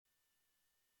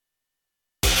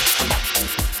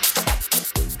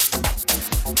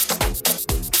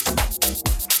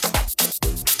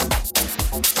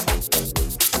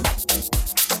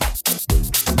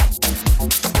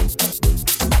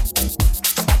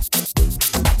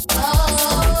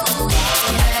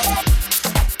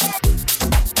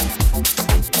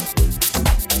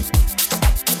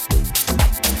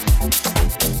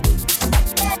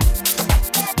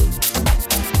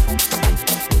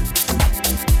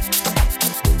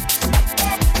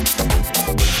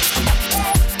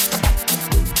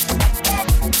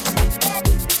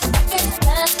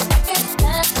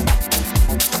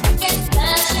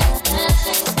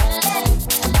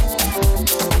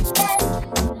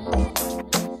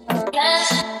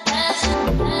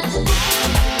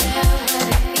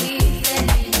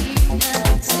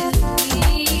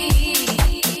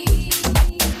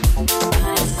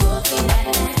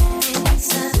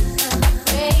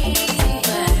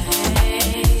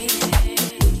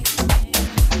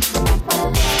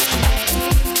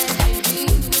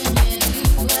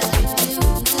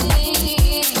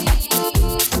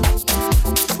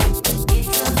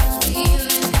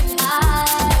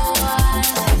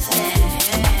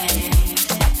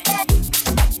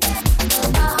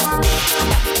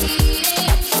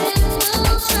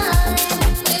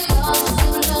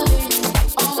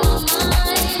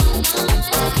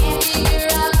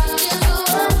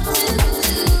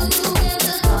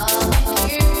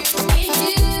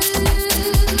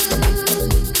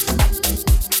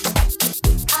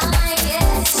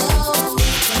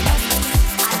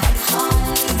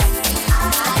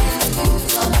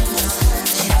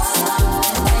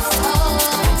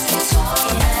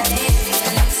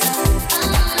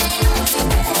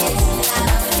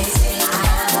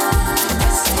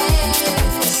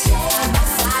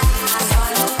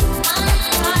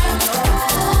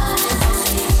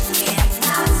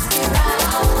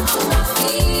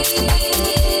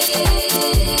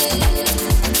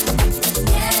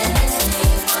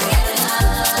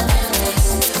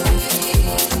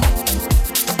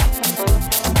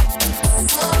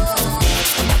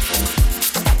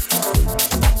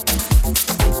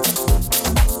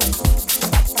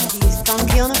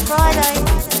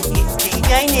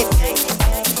DJ Nibbsy.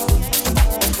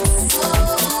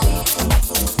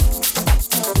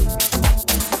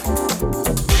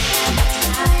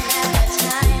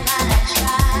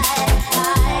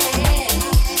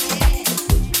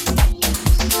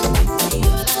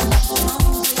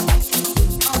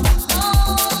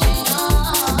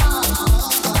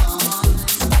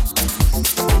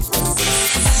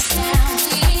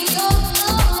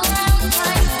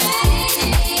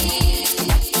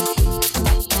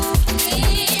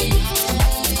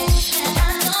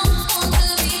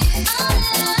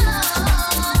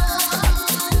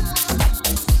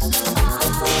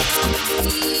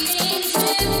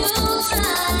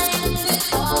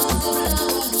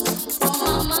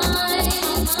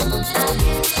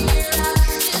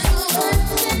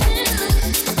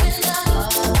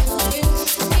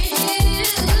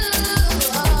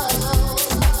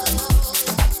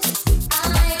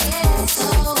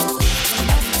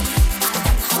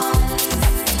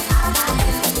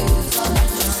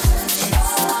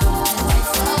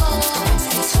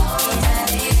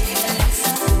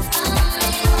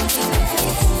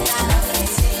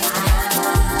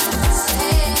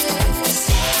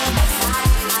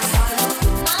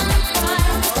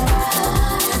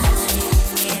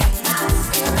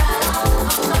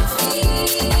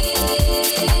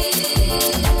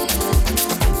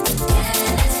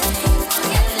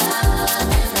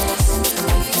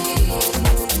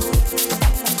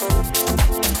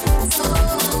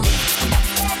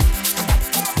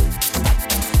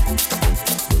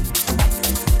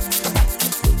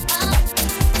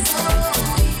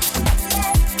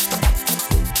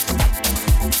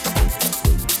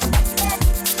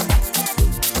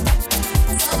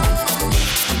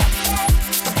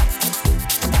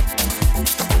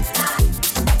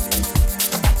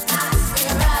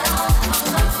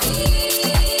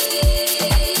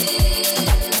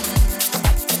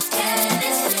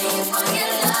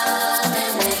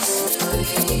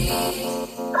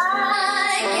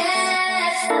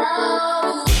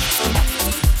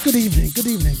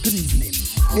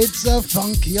 It's a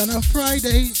funky on a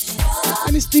Friday,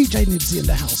 and it's DJ Nibbsy in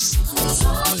the house.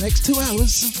 For the next 2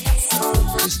 hours,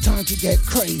 it's time to get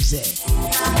crazy.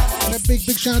 And a big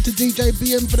shout out to DJ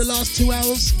BM for the last 2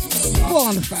 hours. Go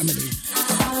on, family.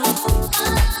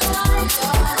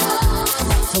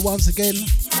 So once again,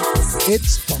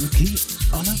 it's funky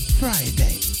on a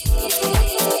Friday.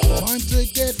 Time to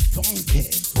get funky.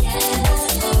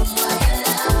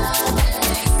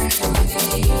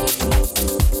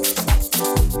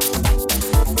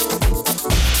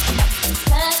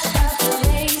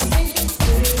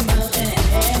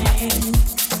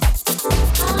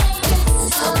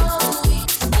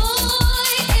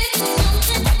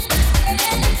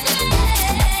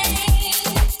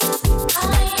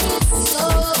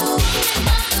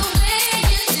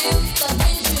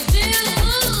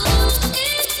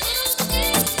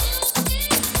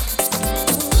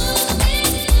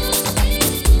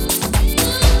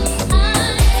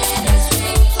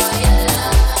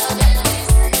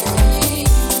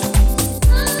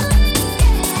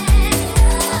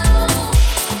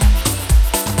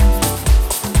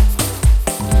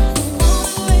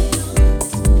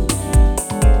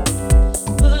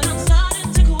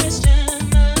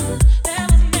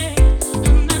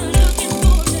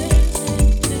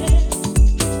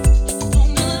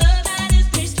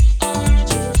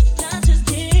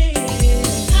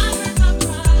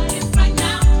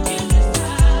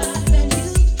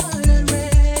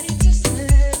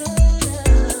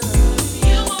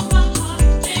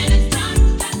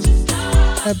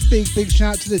 Big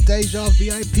shout to the Deja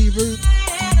VIP room.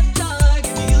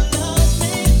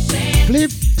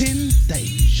 Flipping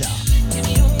Deja.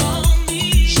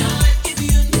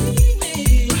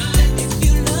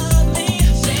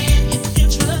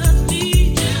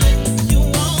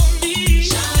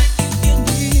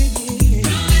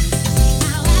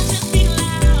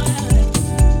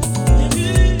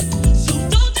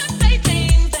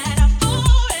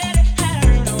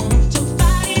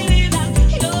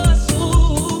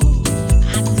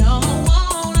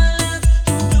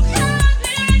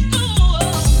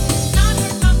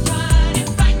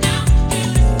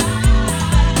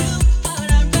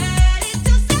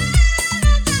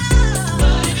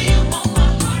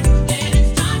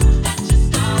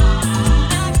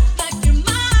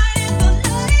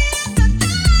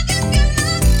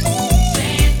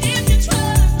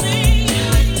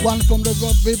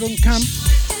 Rhythm camp.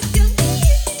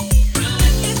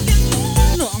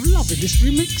 No, I'm loving this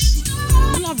remix.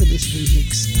 I'm loving this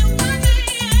remix.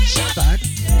 Bad.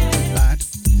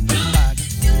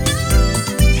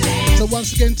 So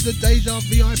once again to the Deja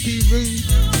VIP room.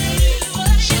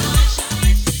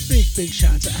 big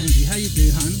shout out to Andy. How you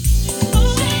doing, hun?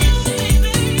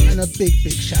 And a big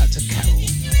shout out to Carol.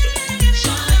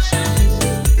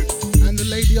 And the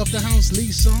lady of the house,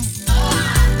 Lisa.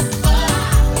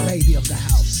 The lady of the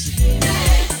house.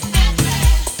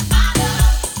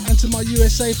 And to my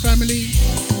USA family,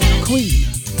 Queen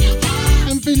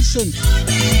and Vincent.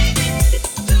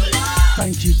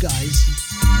 Thank you, guys.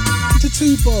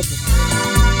 To Bob.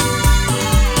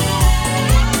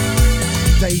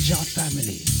 Deja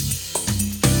family.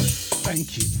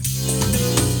 Thank you.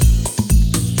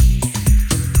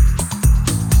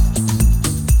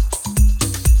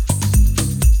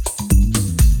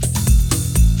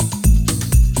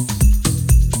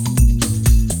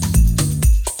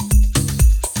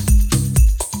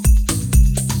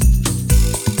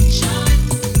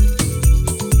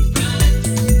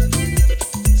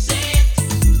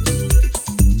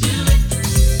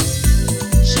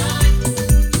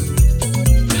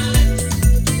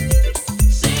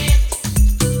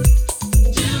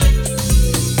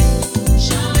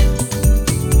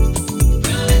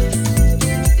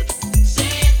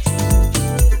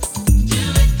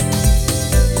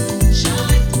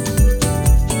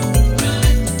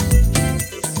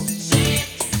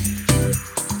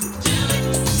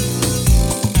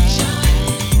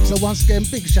 Once again,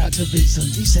 big shout out to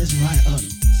Vincent. He says right on.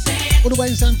 All the way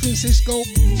in San Francisco,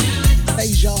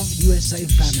 Asia, USA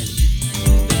family.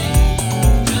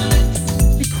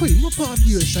 Hey Queen, what part of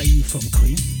USA are you from,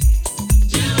 Queen?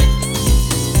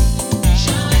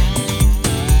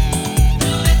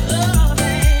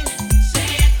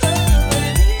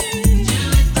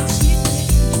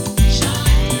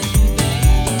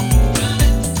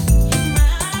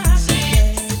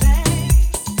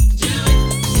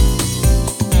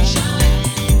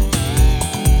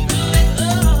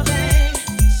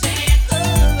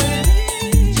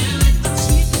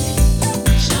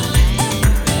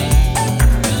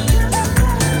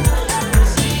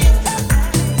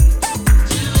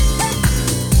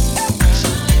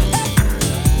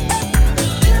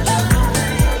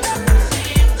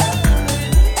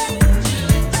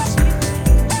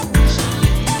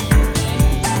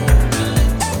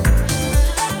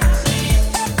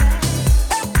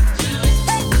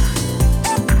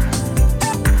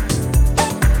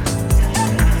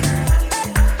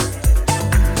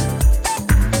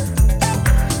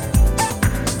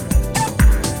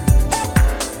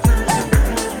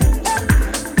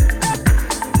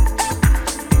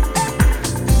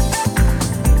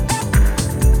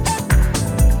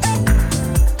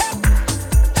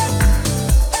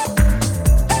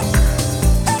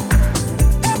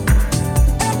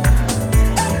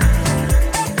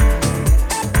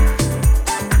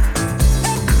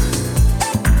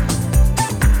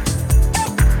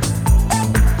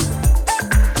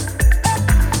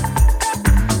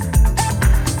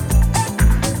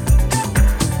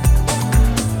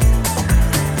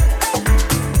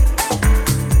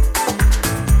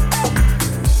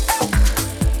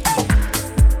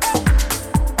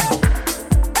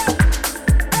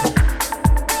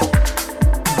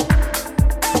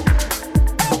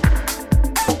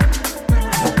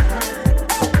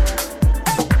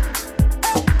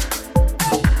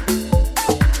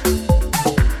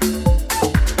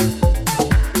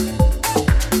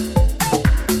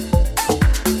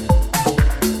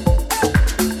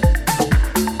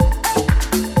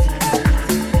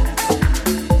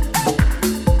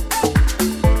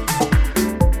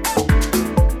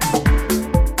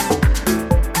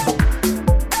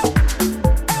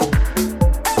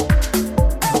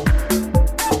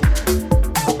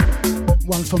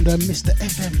 From the Mr.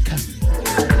 FM camp.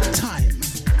 Time.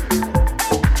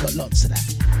 Got lots of that.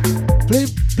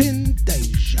 Flipping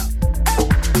Deja.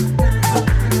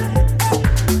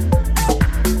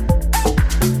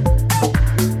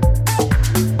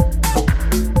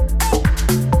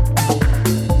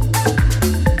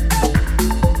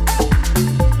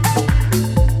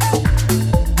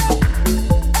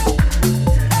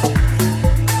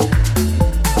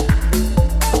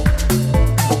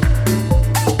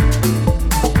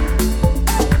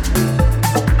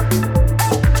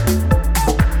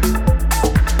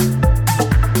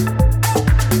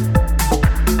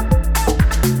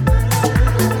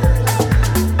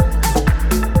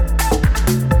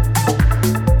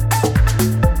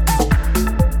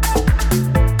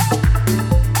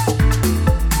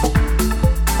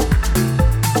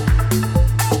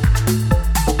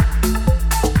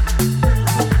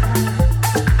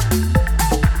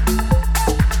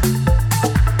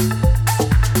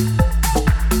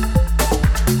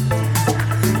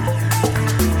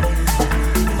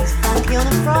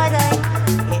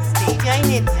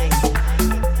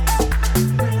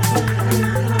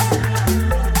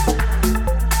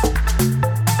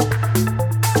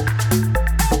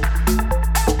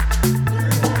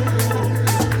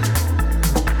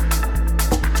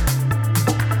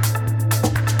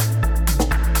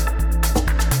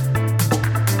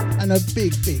 And a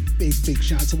big, big, big, big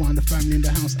shout out to one of the family in the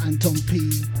house, Anton P.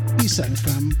 He's saying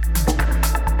fam.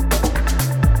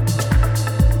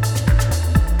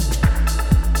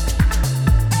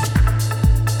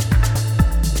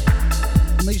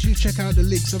 Make sure you check out the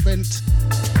Licks event.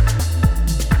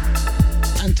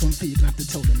 Anton P, you're gonna have to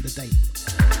tell them the date.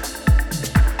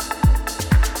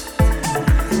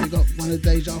 We got one of the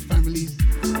Deja families,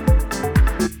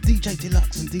 DJ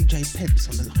Deluxe and DJ Peps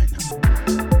on the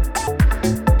lineup.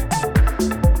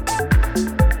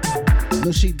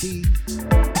 Lucy D,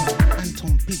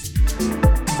 Anton P,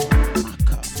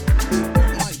 Maka,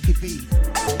 Mikey B.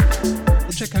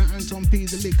 Well, check out Anton P,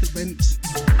 the Lick event.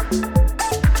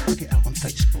 Check it out on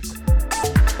Facebook.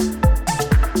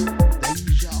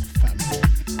 Deja family.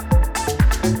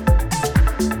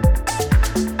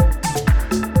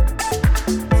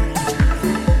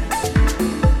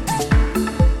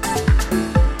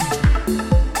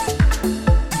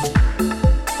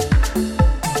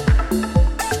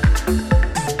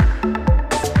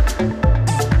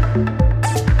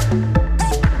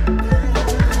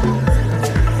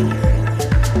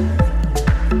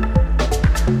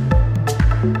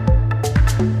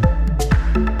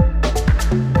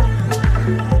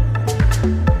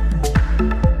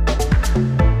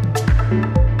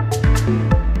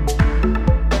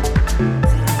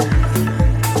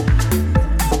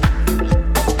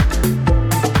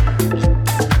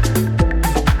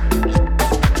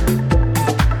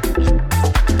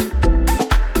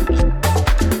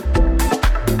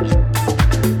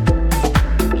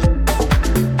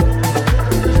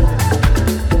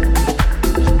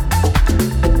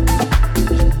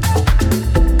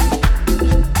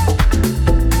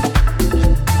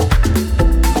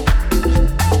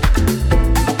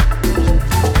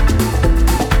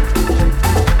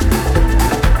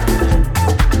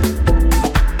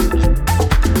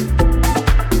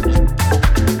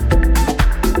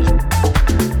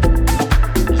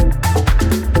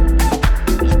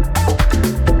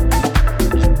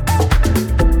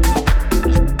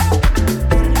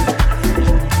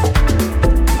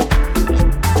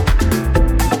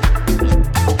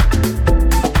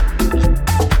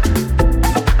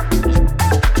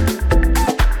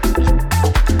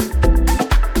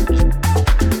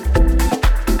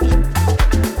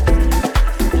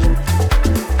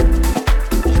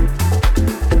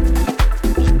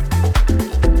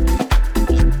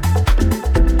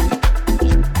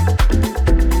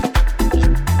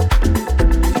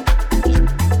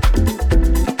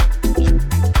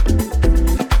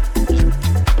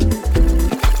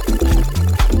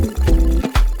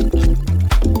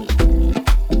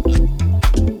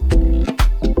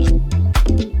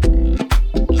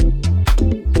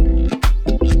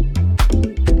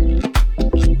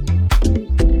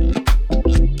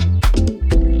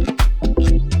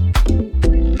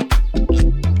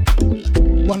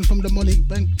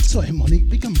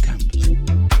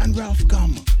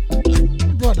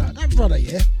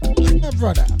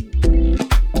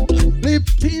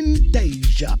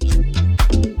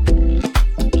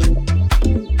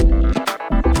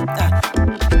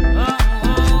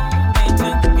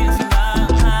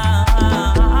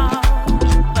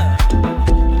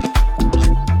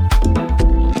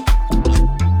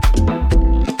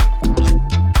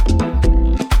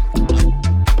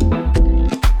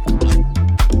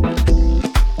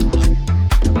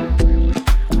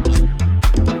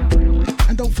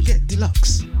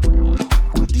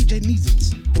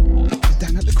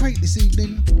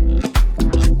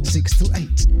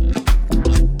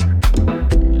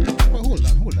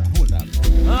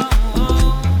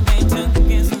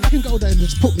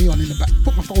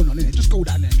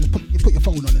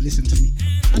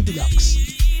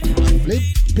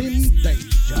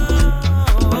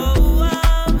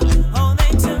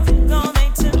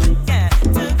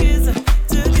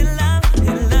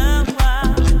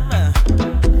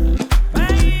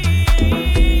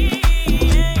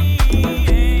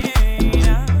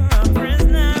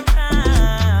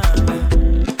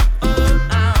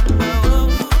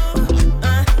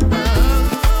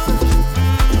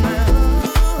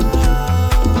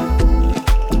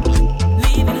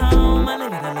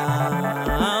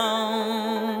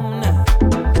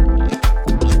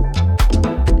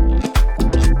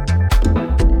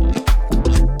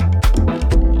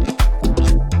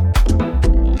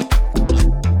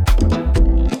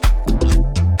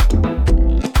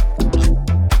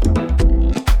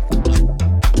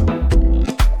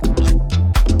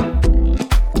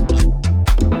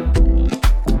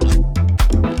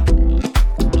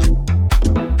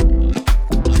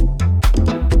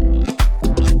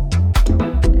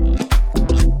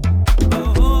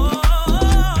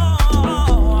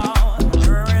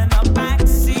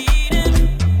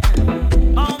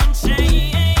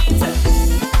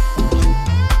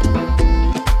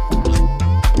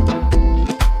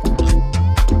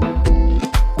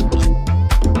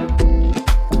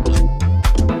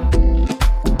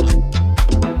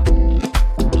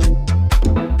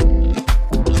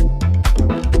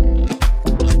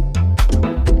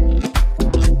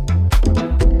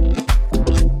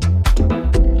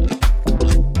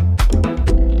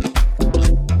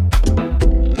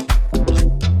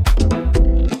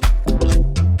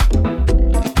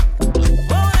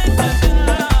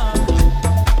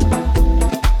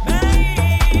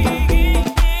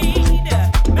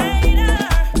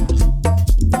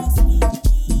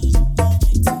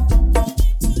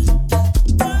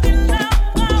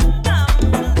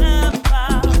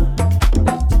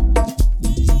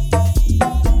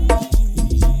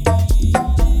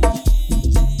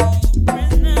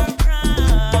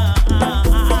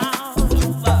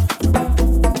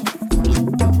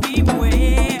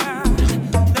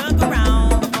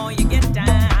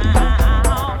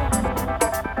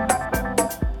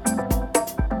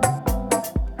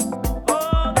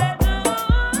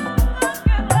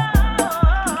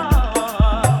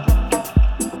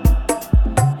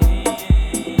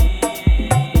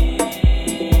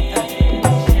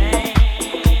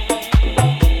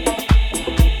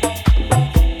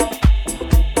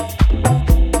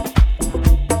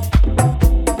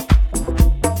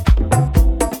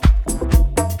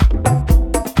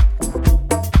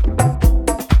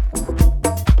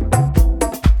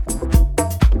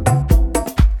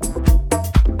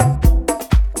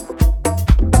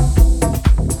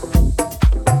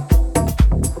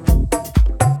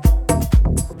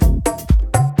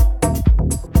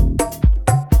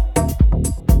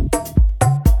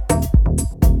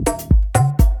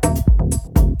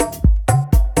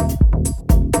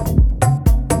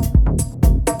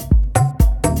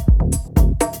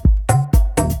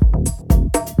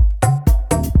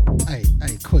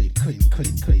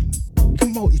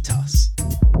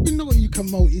 can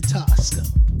multitask.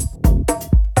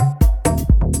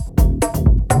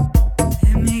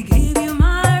 Let me give you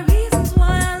my reasons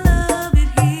why I love it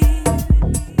here.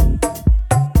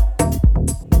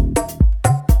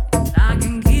 And I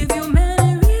can give you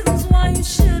many reasons why you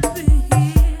should be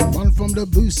here. One from the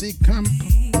Boosie camp,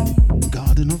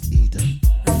 Garden of Eden.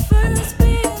 The first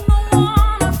being the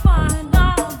one I find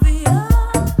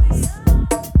obvious.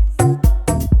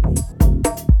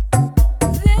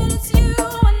 Then it's you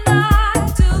and I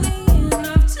till the end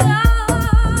of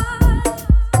time.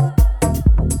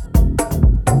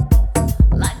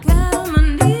 Like Adam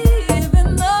and Eve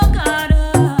in the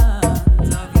gardens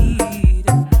of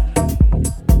Eden.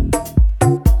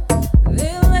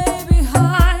 They lay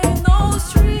behind those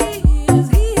trees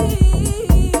hidden.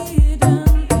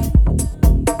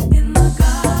 In the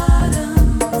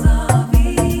gardens of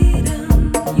Eden,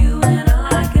 you and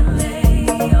I can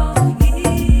lay all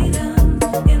hidden.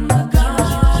 In the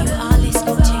gardens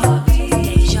of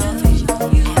Eden,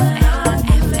 you and I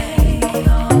can lay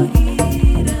all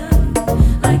hidden.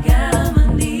 Like Adam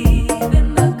and Eve in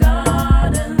the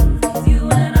gardens, you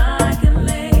and I can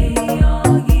lay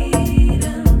all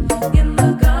hidden. In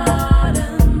the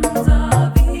gardens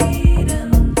of Eden,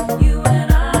 you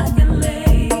and I can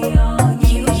lay all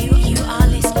hidden. You are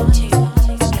listening to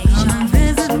Come and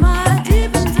visit my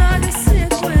deep and darkest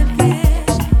secret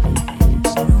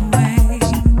away.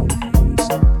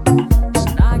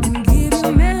 And I can give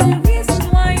you many reasons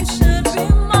why you should be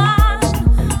mine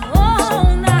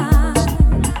all night.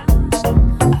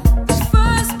 The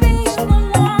first being the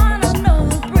one I know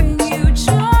will bring you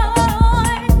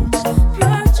joy,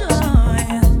 pure joy.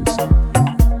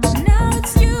 Now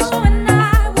it's you and I,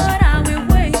 what are we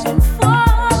waiting for?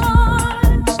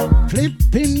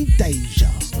 Flipping Deja.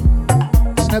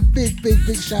 A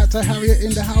big shout to Harriet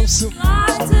in the house. Fly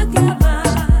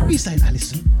together, He's saying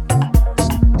Alison.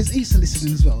 Is Issa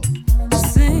listening as well?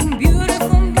 sing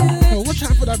beautiful music. Oh, watch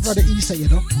out for that brother Issa, you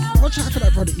know. Watch out for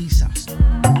that brother Issa.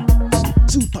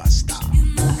 Superstar.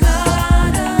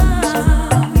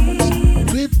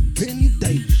 Flipping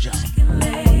Deja.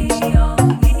 Lay all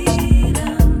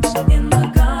hidden in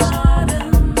the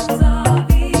gardens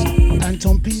of Eden.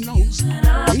 Anton P knows.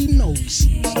 He knows.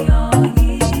 All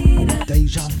hidden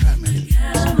Deja family.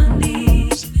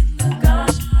 harmonies in the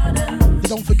garden.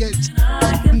 Don't forget,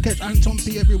 you can catch Anton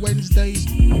P every Wednesday,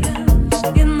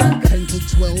 In the 10 to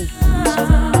 12.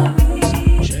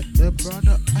 Check the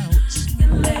brother out.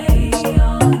 lay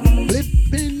all hidden.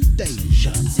 Flipping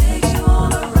Deja. Take you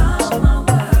all around my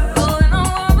world. Going all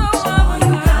over the world. All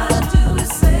you gotta do is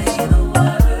say the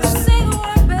word. Say the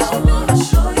word, baby. I wanna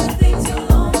show you things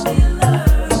you'll only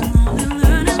learn. Only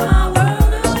learn in my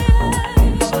world, oh yeah.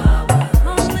 In my world.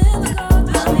 Only in the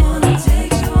garden. I wanna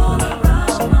take you all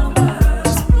around my world.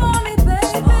 Explore me,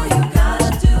 baby. All you gotta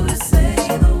do is say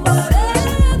the word. Say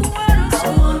the word. I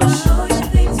wanna show you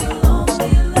things you'll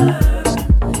only learn.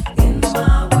 In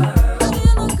my world.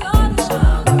 In the garden.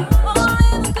 Only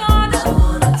in the garden. I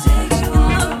wanna take you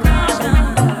in the garden.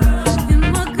 In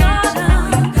the garden.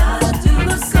 You gotta do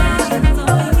the same. It's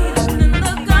all hidden in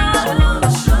the garden. I wanna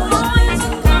show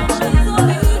you things you'll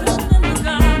only learn. In the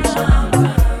garden.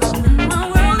 In my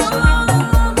world, all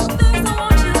the things I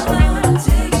want you to learn.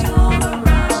 Take you all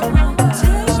around my world.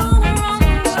 Take you all around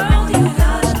the world. You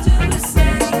gotta do is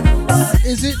say the word.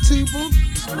 Is it too Bob?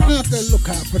 I have to look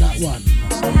out for that one.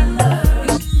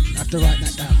 I have to write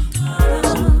that down.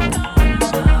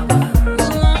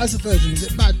 How's the version? Is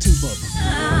it bad too Bob?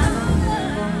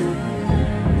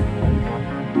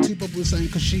 Too Bob was saying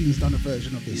Kashin's done a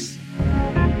version of this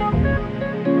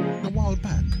a while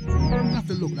back. I have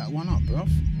to look that one up, bruv.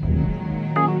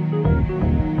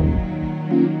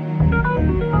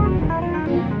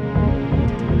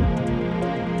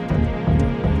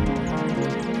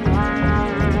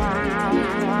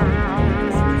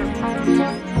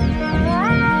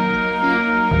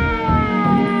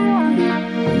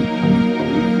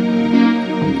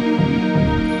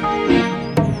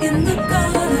 In the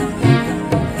garden,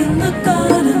 in the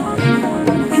garden,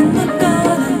 in the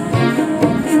garden,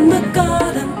 in the garden, in the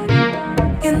garden,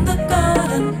 in the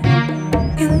garden,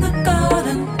 in the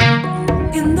garden,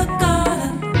 in the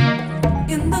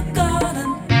garden,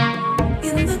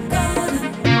 in the garden,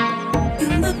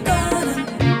 in the garden,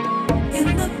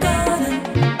 in the garden,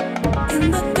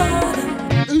 in the garden.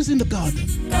 Who's in the garden?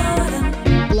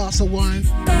 Garden, Glass of wine,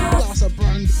 glass of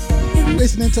brand.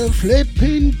 Listening to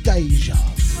Flipping Deja.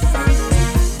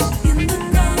 in the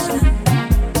garden,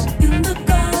 in the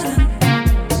garden,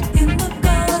 in the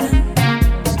garden,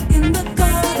 in the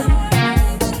garden,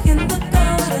 in the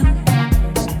garden,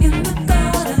 in the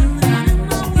garden,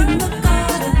 in the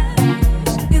garden,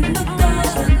 in the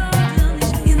garden,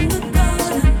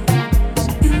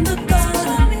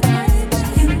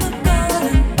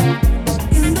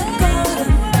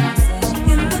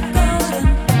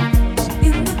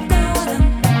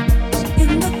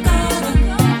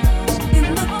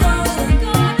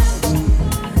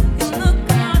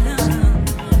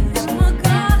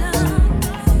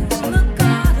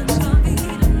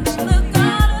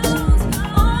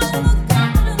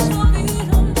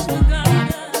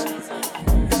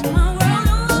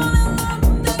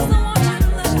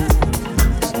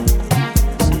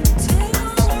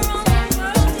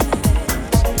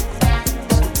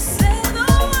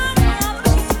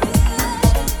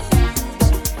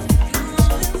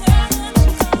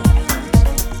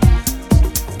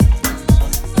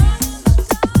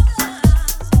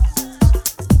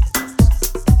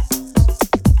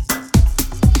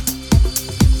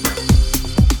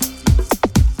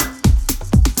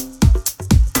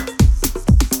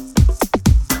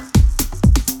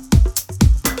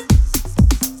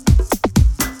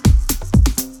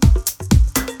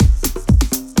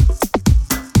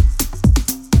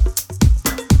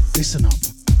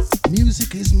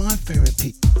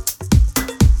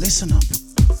 Listen up.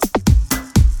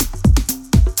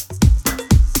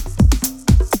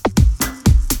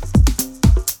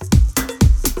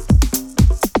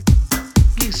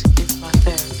 Music is my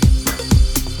therapy.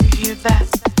 You hear that?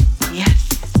 Yes.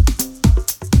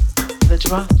 The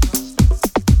drums.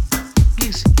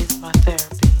 Music is my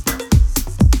therapy.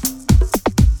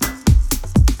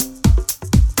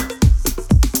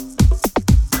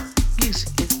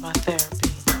 Music is my therapy.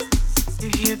 You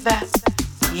hear that?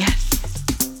 Yes.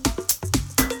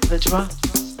 The drums.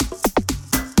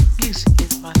 Music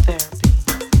is my therapy.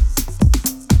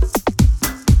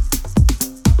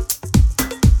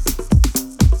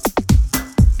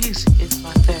 Music is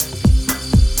my therapy.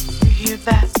 You hear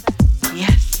that?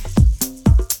 Yes.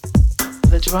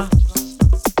 The drums,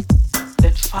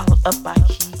 then followed up by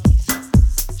keys.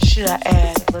 Should I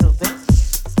add a little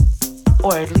bits?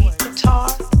 Or a lead guitar?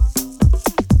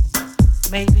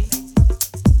 Maybe,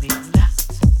 maybe not.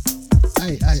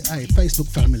 Hey, Facebook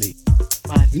family.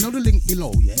 You know the link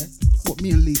below, yeah? What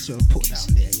me and Lisa have put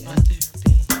down there, yeah?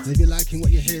 If you're liking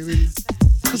what you're hearing,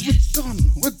 because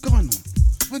we're gone.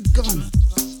 We're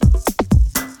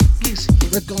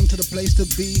gone to the place to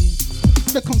be.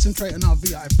 We're concentrating on our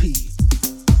VIP.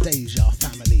 Deja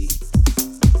family.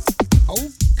 Oh,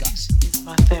 God. Music is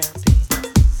my therapy.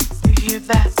 You hear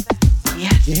that?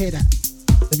 Yes. You hear that?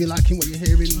 If you're liking what you're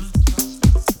hearing,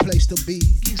 place to be.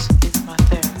 Music is my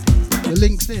therapy. The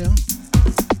link's there.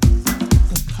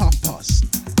 Half past.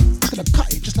 It's gonna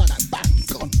cut it just like that. Bang.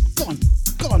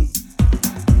 Gone.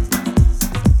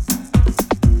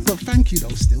 But thank you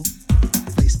though still.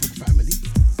 Facebook family.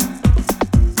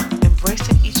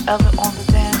 Embracing each other on the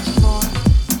dance floor,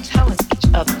 telling each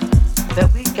other that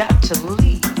we got to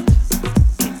leave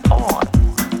it on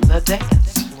the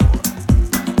dance floor.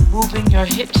 Moving your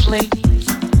hips, ladies,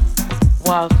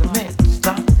 while the men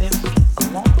stomp their feet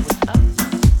along with us.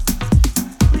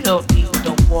 We don't need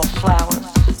no more flowers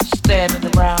standing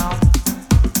around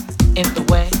in the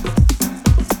way.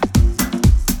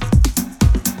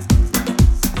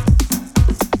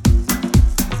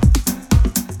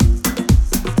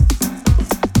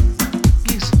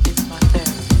 Music is my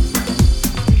therapy.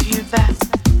 You hear that?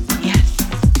 Yes.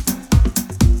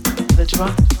 The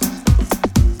drums.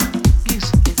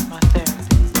 Music is my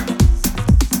therapy.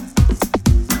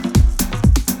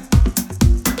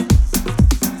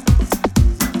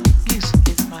 Music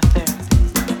is my therapy.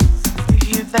 You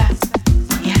hear that?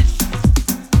 Yes.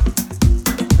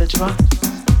 The drums.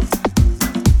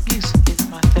 Music is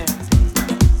my therapy.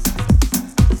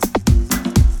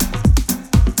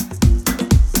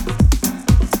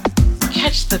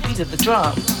 Catch the beat of the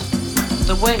drums,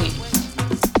 the waves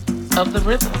of the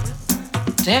rhythm,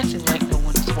 dancing like no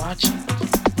one is watching,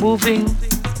 moving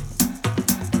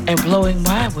and blowing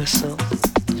my whistle,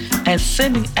 and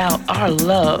sending out our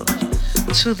love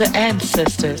to the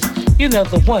ancestors, you know,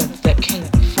 the ones that came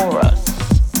before us,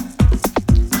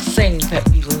 saying that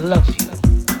we love you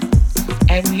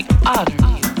and we honor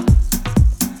you.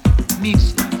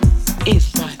 Music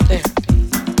is my therapy.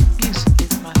 Music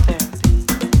is my therapy.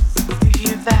 You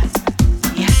hear that?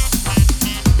 Yes.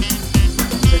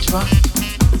 The drum.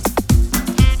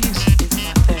 Music is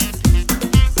my therapy.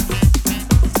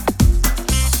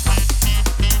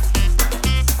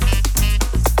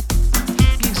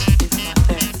 Music is my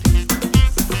therapy.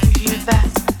 You hear that?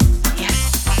 Yes.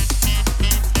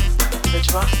 The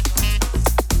drum.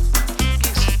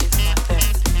 Music is my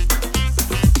therapy.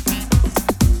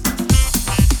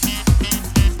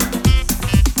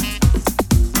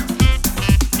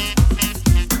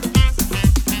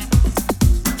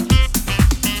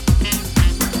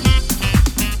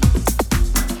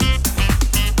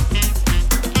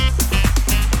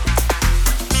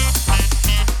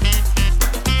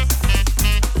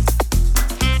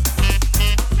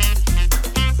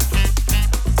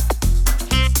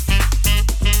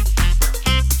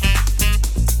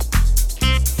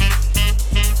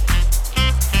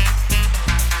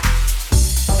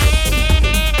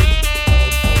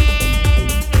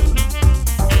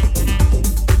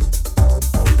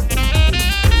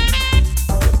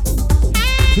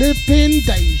 Flipping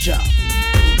Deja.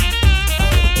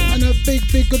 And a big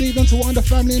good evening to one of the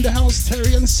family in the house,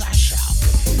 Terry and Sasha.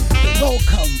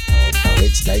 Welcome.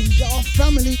 It's Deja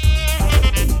family.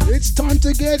 It's time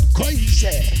to get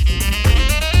crazy.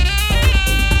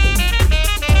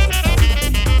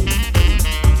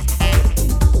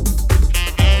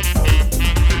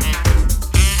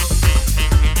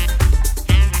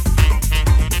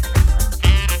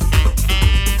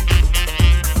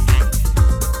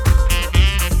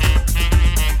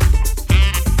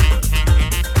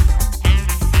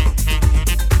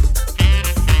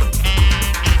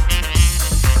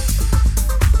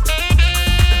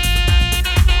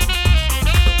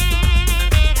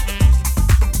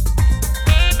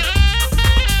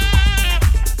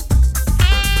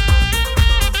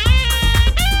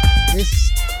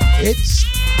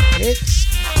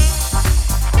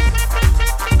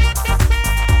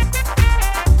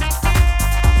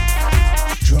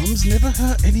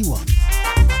 hurt anyone.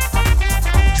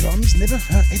 Drums never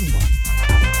hurt anyone.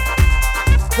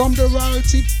 From the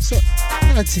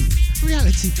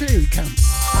reality period camp.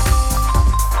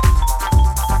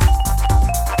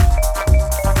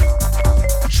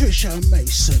 Trisha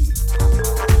Mason.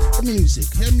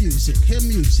 Music, hear music, hear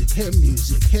music, hear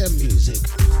music, hear music.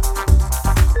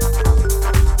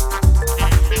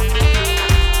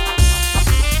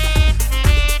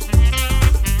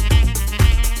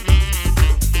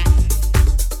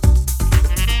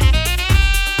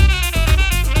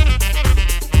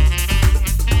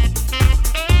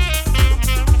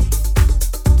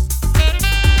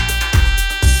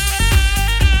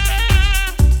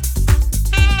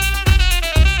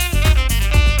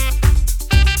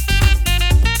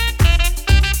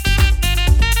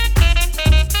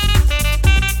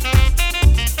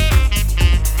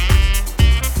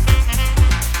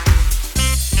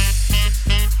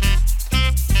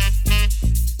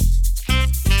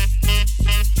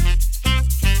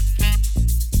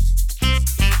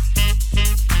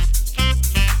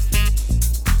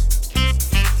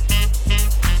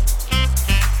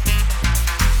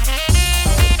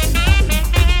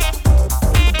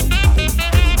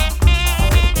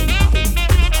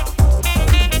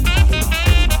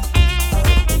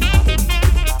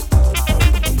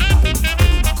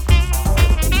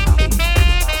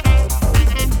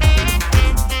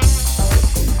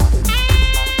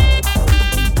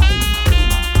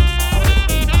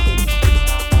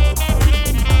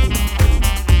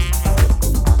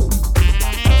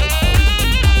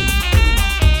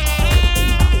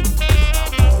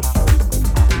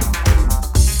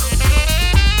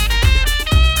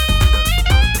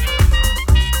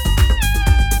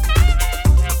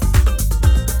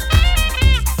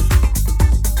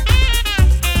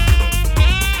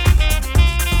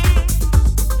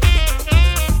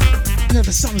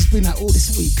 Been out all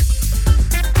this week.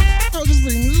 I've just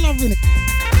been loving it.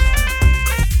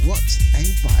 What a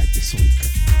vibe this week.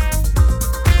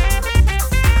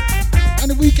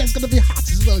 And the weekend's gonna be hot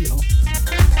as well, you know.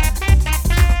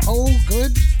 Oh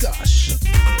good gosh.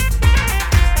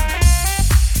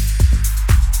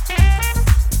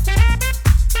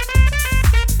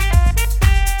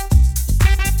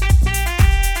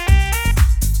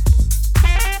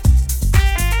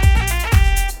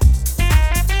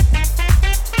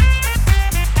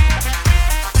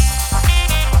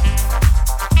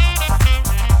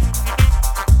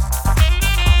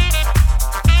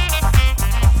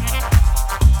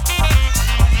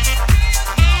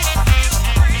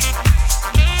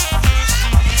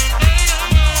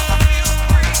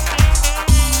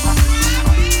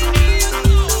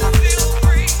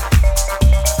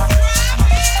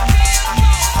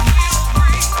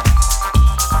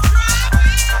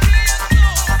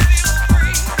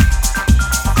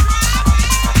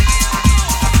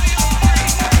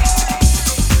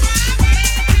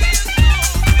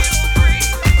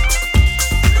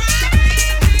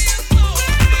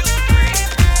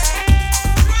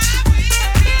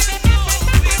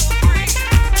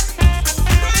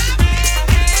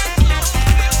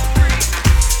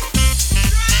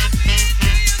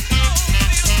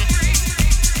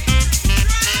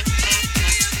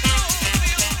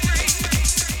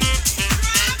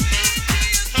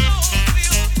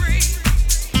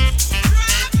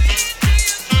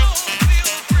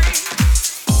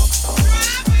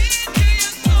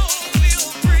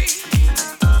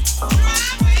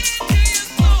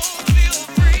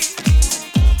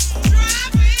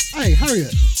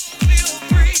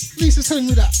 Telling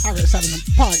me that Harriet's having a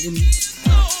party in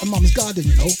her mum's garden,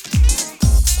 you know.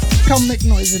 Come make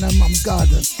noise in her mum's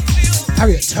garden.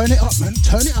 Harriet, turn it up, man.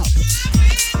 Turn it up.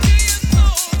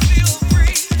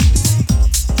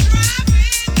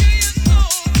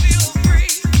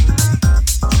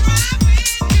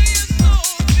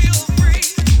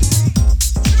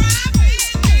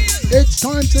 It's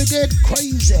time to get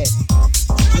crazy.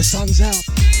 The sun's out.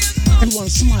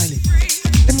 Everyone's smiling.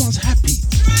 Everyone's happy.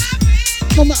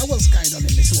 No matter what's going on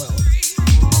in this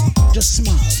world, just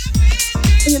smile.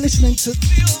 And you're listening to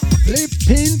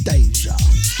Flipping Deja.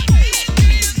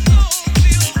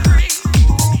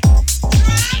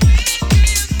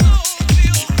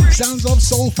 Sounds of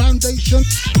Soul Foundation.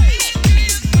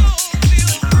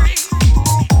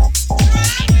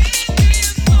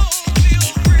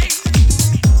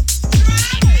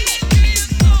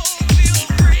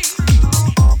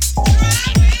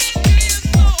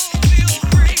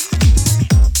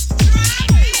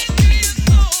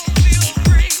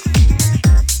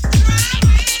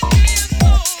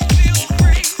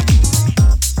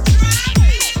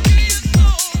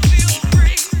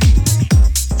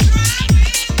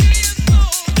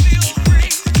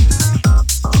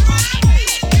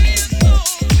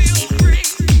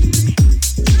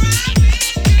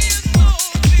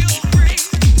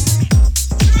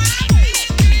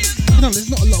 there's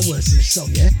not a lot of words to this song,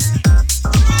 yeah?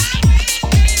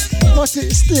 But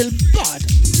it's still bad.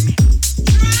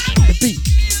 The beat,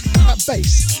 that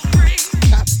bass,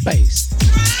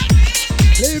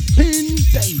 flipping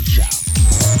danger.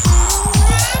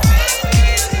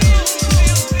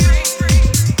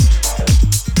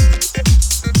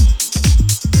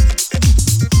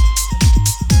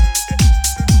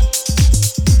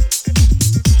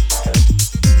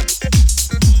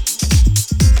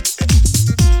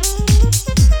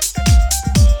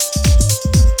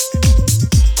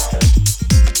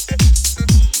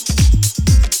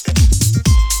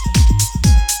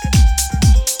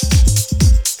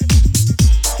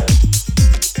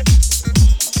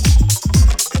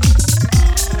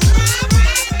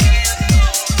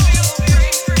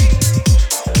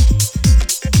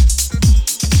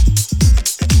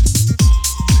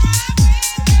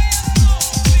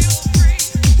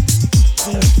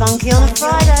 Funky on a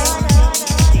Friday.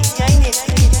 DJ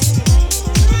Nibbsy.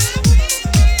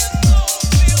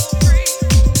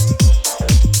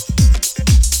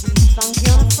 Funky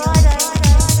on a Friday.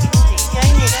 DJ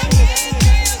Nibbsy.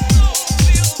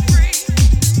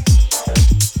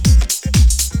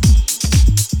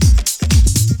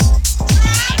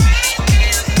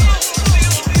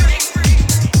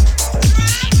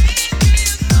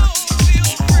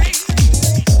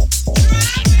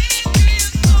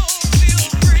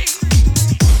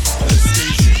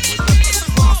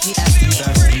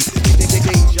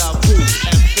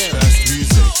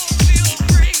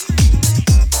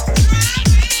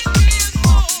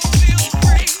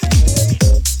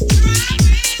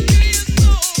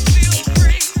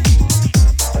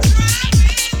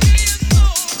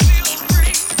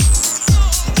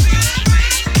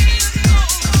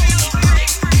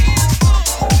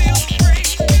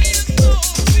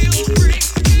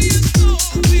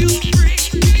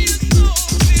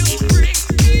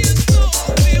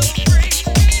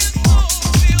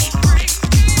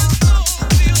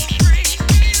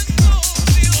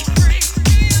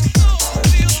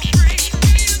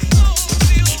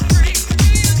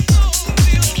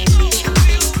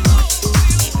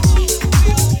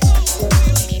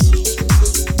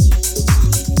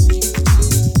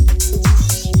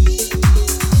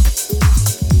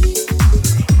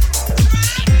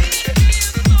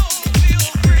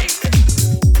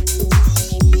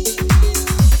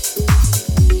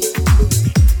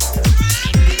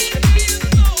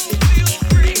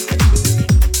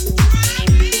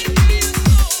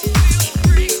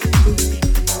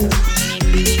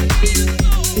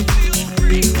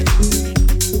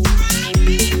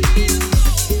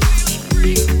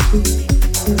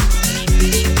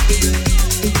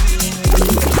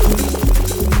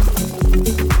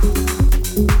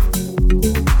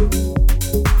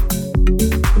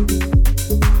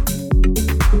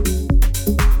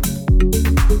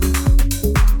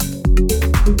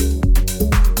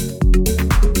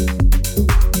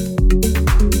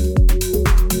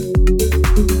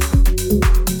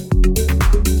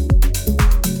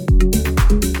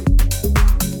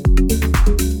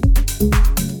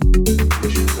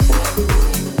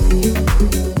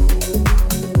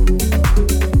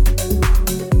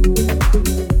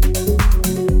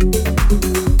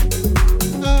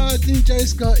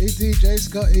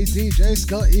 DJ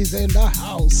Scotty's in the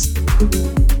house.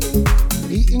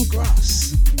 Eating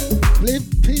grass.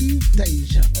 Flipping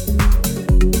danger.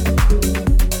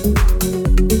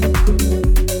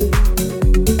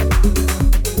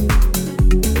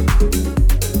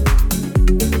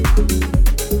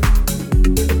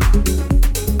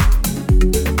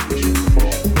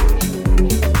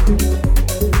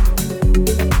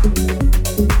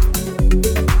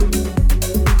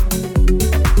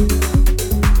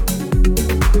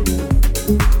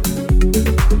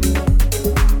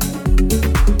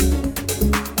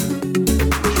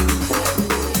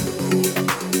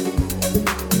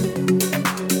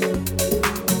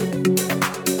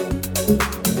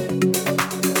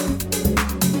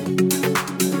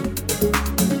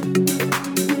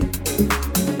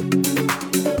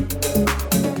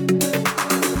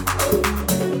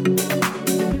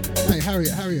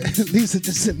 Lisa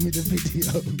just sent me the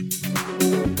video.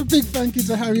 A big thank you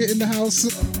to Harriet in the house.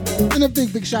 And a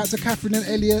big shout out to Catherine and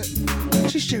Elliot.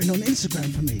 She's sharing on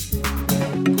Instagram for me.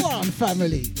 Go on,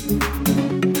 family.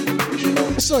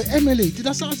 Sorry, Emily. Did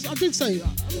I say? I did say.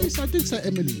 At least I did say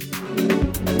Emily.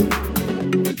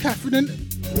 Catherine and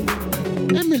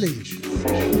Emily.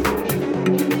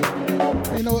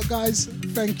 You know what, guys?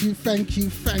 thank you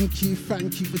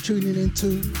for tuning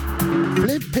into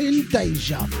Flipping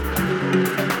Deja.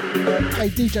 Hey,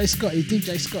 DJ Scotty.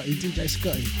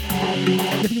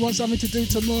 If you want something to do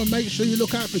tomorrow, make sure you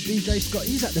look out for DJ Scotty.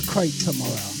 He's at the Crate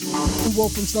tomorrow. In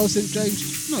Walthamstow, St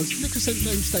James. No, it's next to St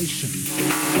James Station.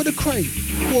 For the Crate,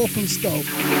 Walthamstow.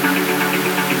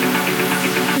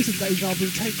 This is Deja Vu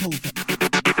Takeover.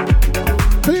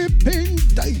 Flipping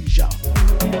Deja.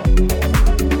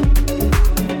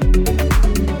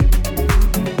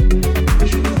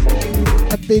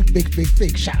 A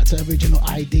big shout out to Original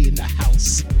ID in the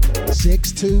house.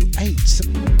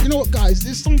 628. You know what, guys?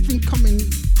 There's something coming in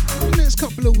the next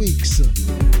couple of weeks.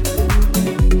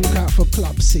 Look out for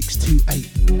Club 628.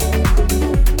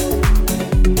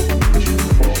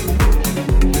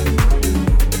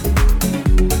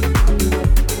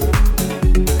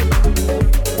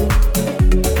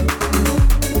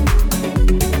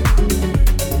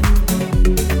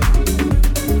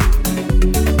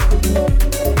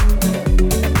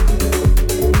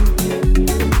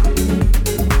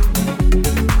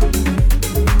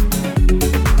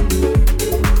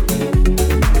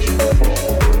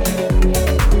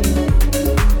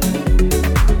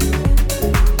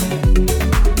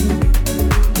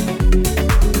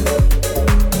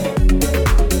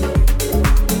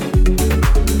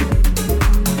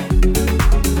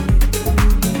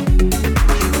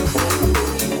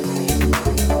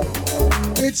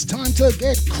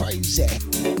 Get crazy.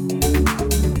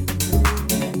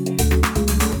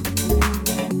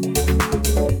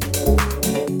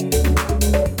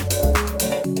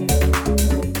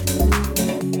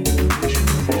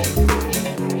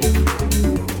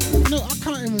 No, I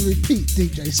can't even repeat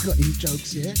DJ Scotty's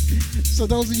jokes, yeah? So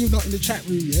those of you not in the chat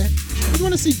room, yeah? If you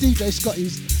want to see DJ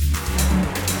Scotty's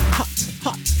hot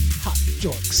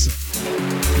jokes,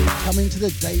 come into the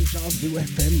Deja Vu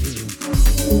FM room.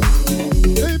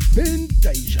 Flipping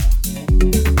Deja.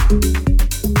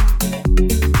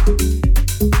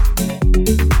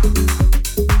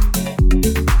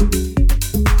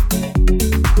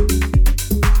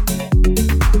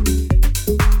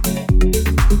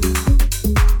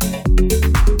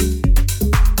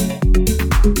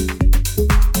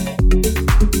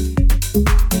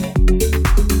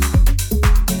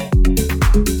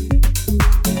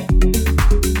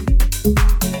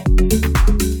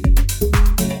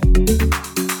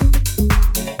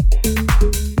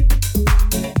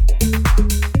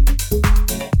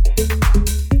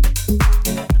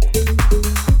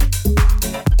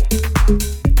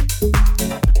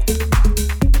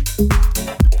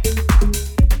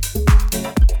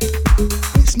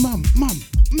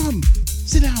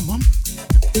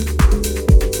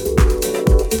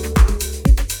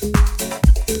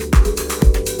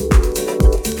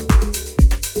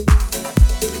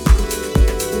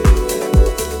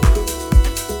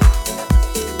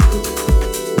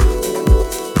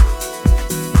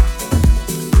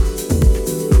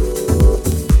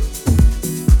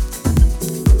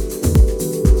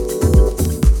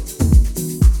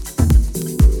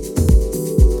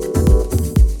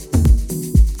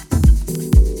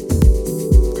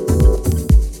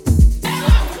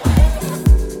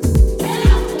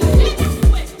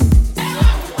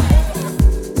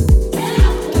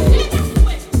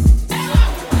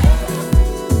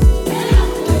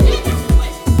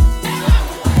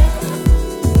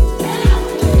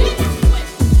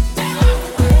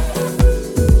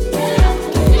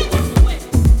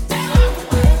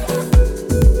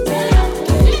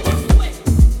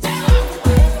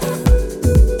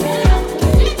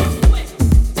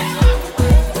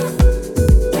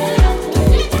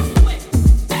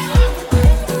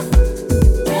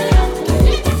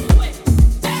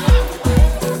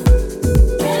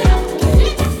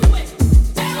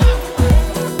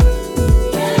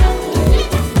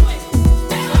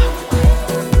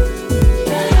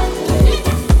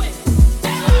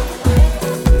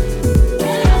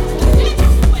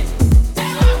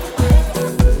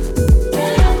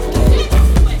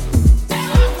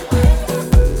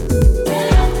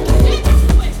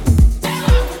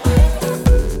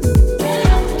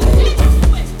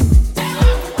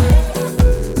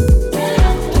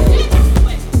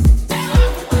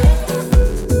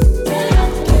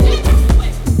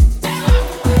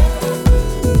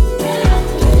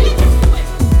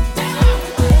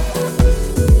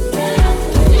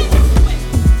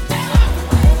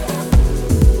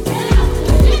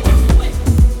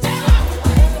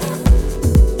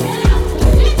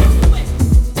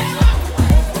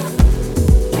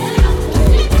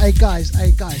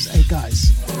 Hey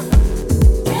guys.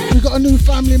 We got a new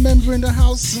family member in the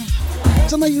house.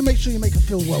 So make sure you make her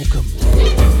feel welcome.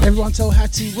 Everyone tell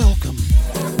Hattie welcome.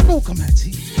 Welcome,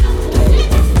 Hattie.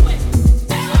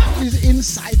 She's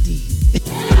inside the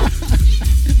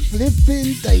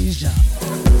flipping Deja.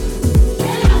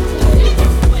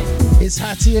 It's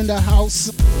Hattie in the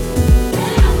house.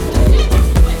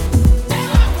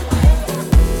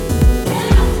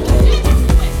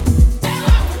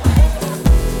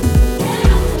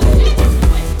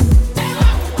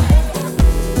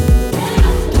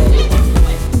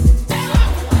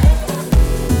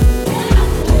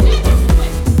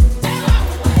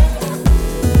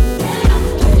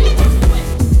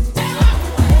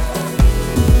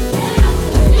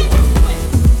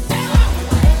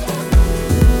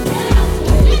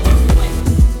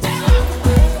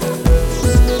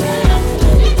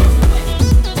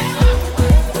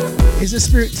 Is the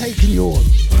spirit taking you all?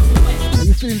 Are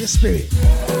you feeling the spirit?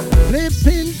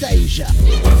 Flipping Deja.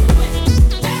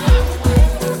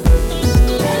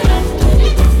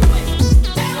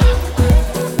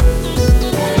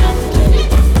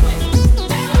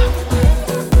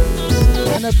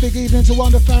 And a big evening to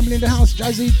one of the family in the house,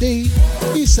 Jazzy D.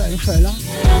 He's saying fella.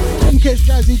 You can catch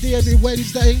Jazzy D every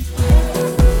Wednesday,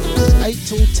 8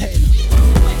 till 10.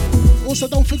 Also,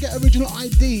 don't forget Original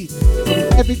ID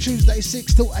every Tuesday,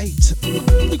 6 till 8.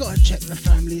 You gotta check the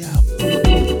family out.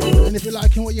 And if you're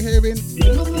liking what you're hearing,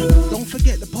 don't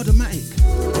forget the Podomatic.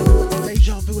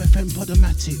 Deja Vu FM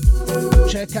Podomatic.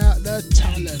 Check out the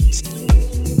talent.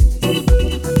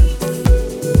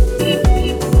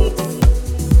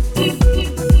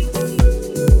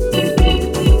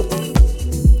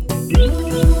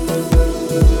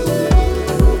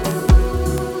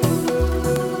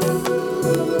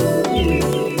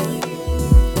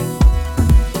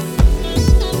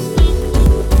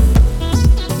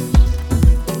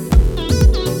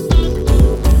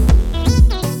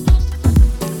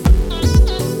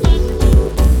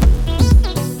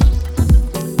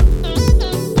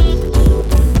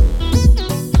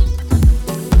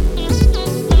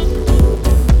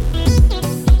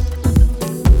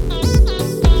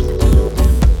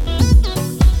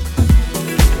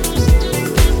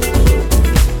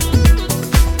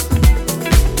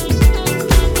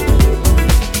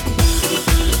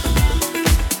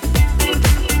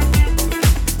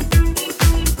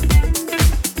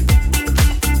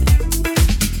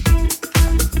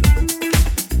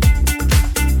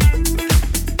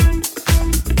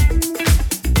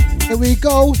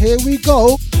 Here we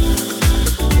go,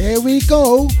 here we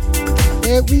go,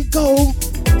 here we go.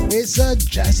 It's a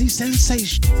jazzy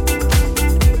sensation.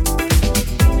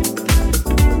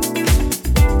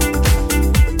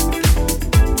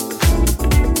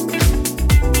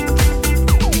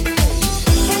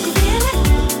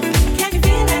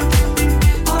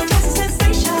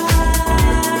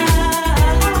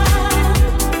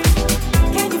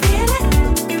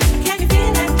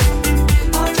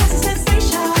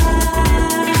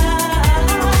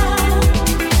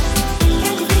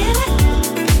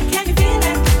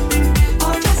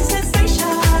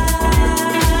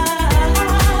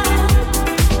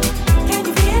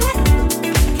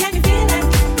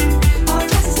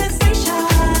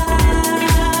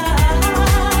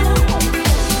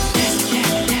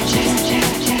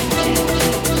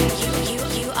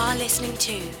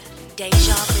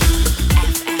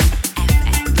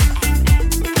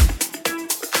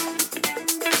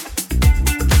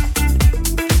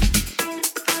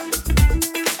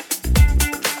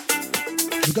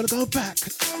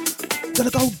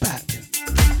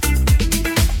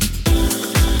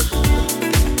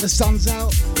 The sun's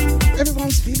out,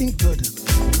 everyone's feeling good.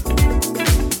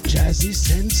 Jazzy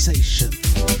sensation.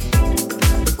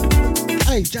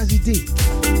 Hey, Jazzy D.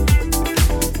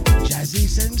 Jazzy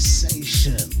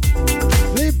sensation.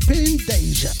 Flipping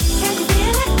Deja.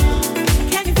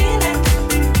 Can you feel it?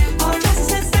 Oh, jazzy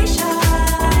sensation.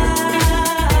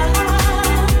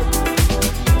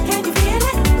 Can you feel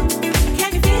it?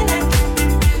 Can you feel it?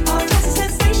 Oh, jazzy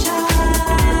sensation.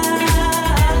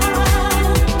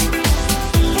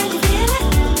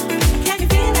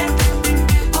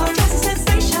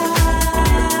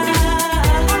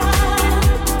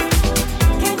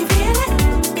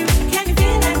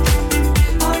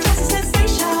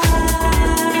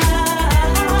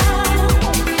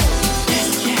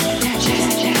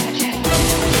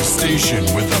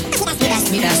 With the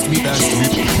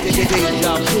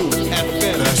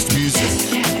best music.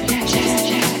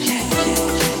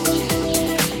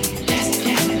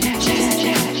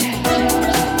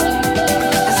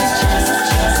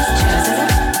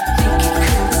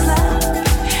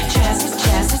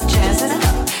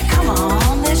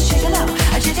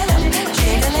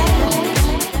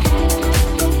 Jiggle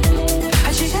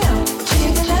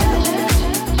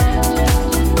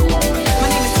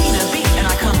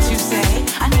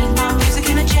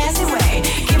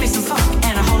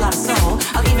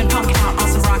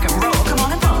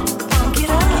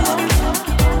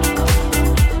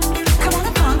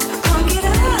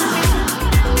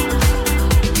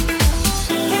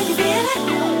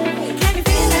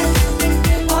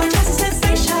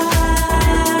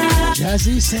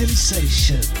Jazzy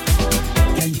sensation.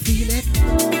 Can you feel it?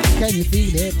 Can you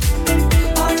feel it?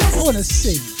 I want to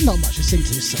sing. Not much to sing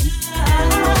to this song.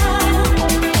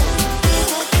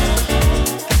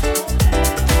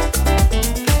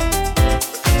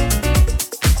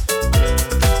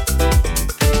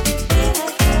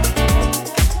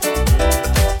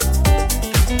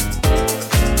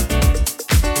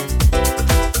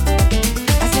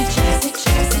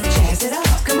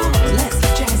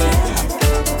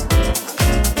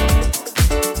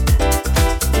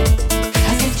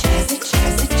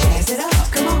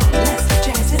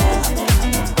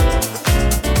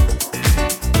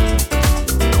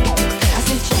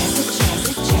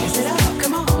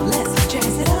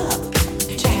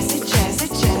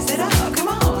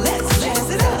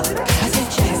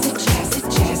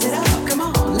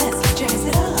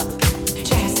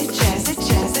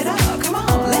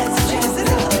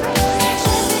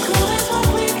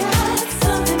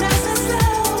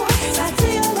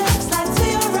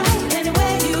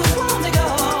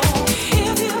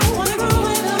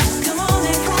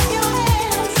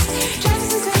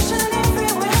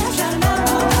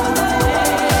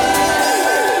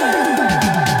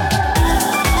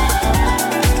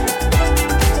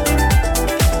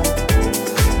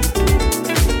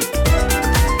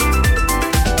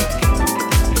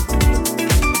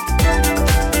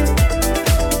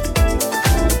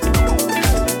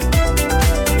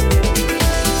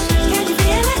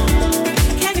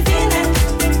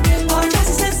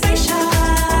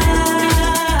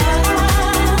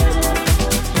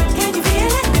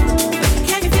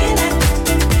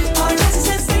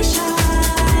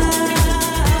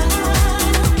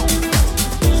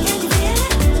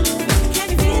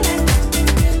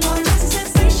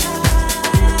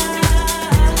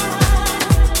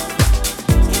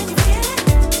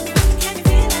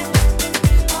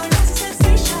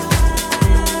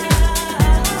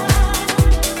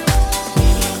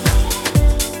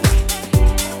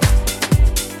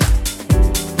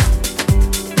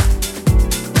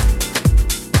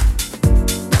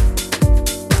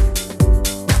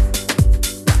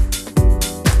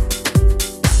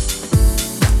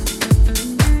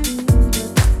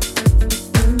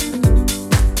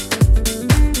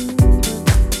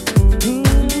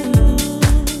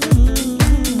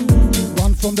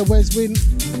 West Wind.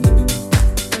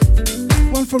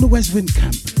 One from the West Wind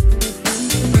camp.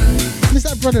 And it's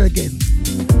that brother again,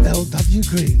 LW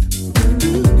Green.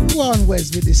 Go on,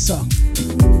 Wes, with this song.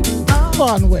 Go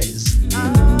on, Wes.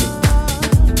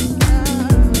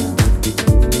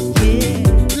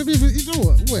 You know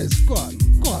what, Wes? Go on,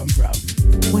 bruv.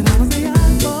 When I was a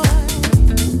young boy,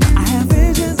 I had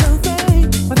visions of fame,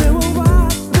 but they were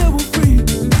wild, they were free.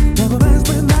 They were blessed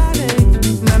with my name.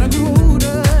 Then I grew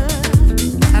older,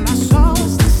 and I saw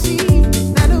what's to see,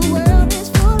 that the world is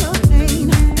full of pain,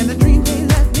 and the dreams they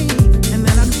left me. And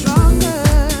then I'm stronger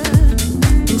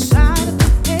inside of the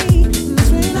pain. And that's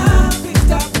when I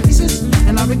picked up pieces,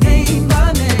 and I regained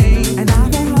my name. And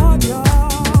I've been hard,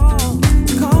 y'all,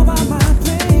 to call by my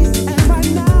place. And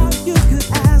right now you could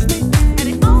ask me, and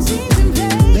it all seems in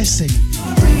vain. Let's sing.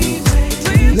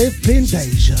 Live in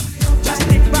danger. Just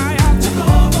stick by out to go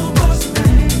over what's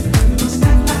name. Just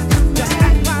act like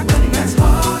that's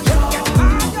hard, y'all.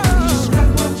 Just grab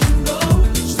what you know.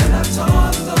 Stand up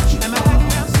tall, don't you know? And my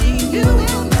background singing, you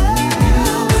will know.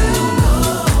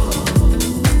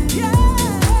 Yeah.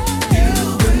 You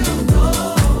will know.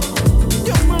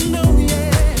 You will know,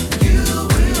 yeah. You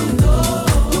will know.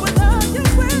 You will know, you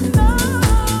will know.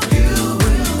 You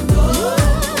will know.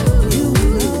 You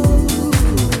will know.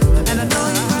 And I know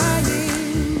you're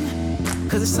crying,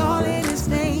 'cause it's all in his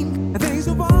name. The things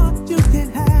you want, you can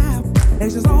have.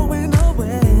 It's just all went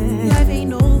away. Life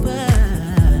ain't over.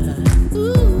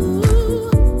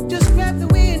 Ooh, just grab the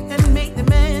wind and make the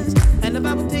amends, and the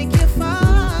Bible take you far.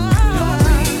 Your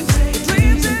dreams ain't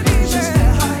easy.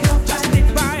 Just stick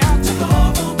by out to go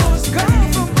from what's to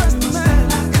man.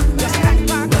 Just act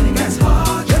like that's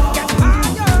hard, y'all. Get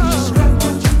higher. Just grab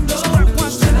what you know.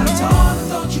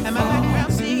 And my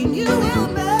background singing, you will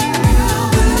know.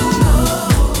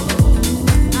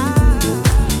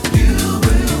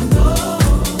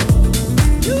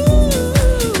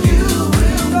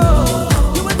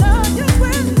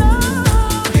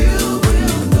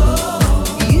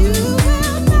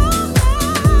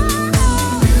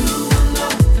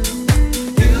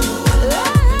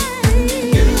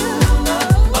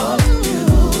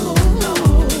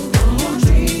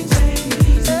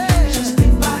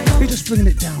 We're just bringing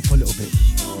it down for a little bit.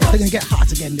 They're going to get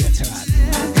hot again later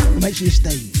on. Make sure you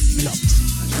stay locked.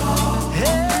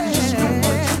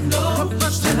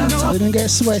 They're going to get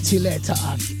sweaty later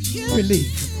on.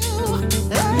 Believe.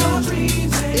 Your dreams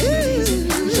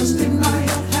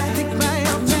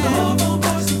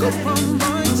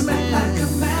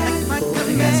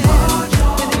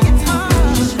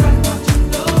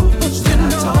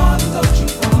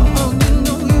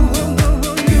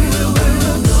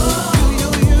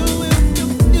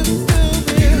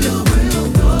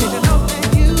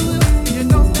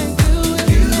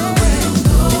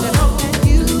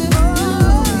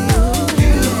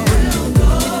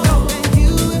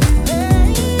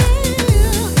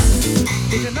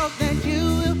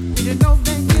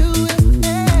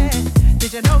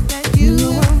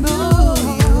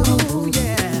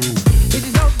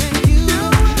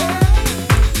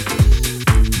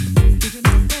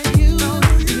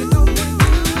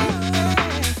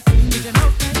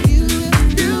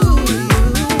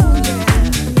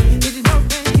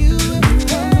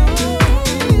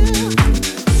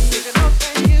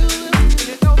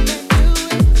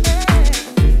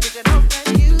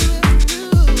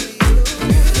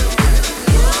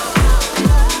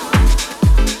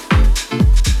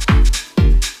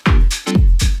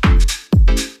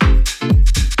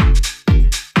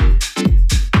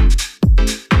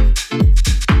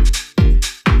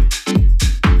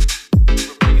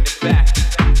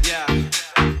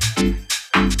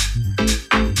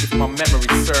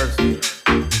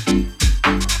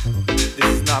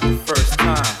not the first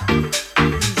time.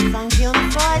 It's funky on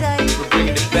a Friday. We're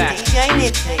bringing it back. DJ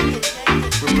Nibbsy.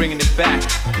 We're bringing it back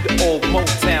to the old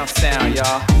Motown sound,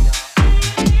 y'all.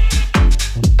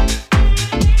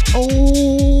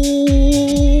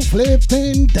 Oh,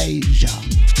 flipping Deja.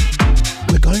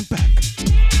 We're going back.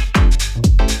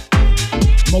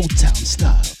 Motown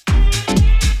style.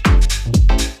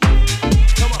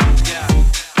 Come on, yeah.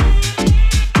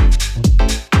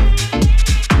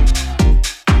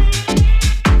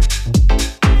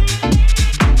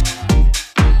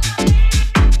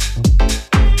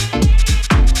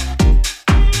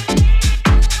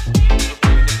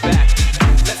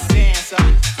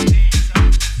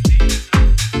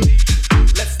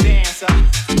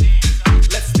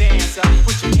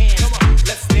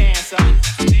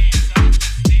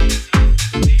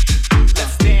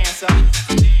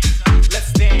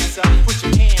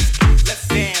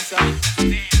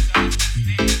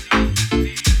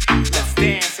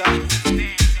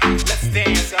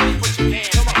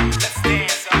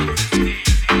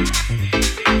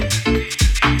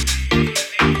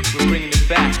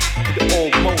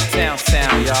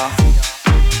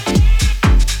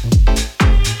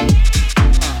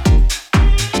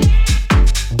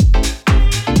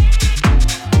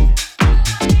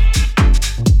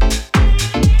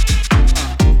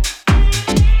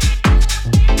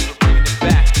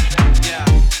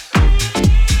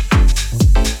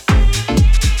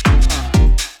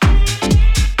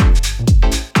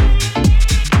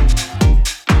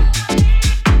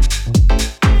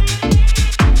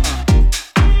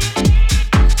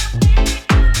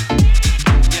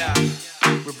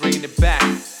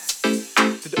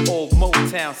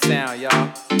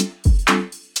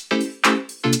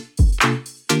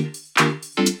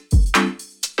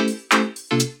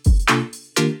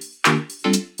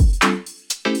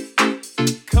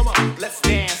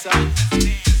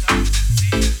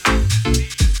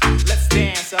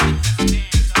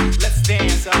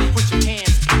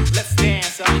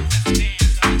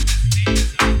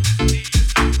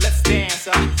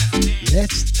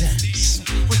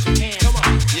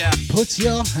 Put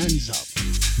your hands up.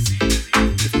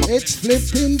 It's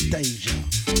flipping Deja.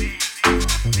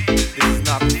 This is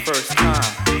not the first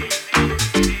time.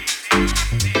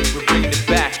 We're bringing it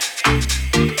back.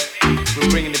 We're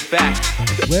bringing it back.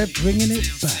 We're bringing it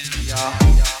back. Y'all.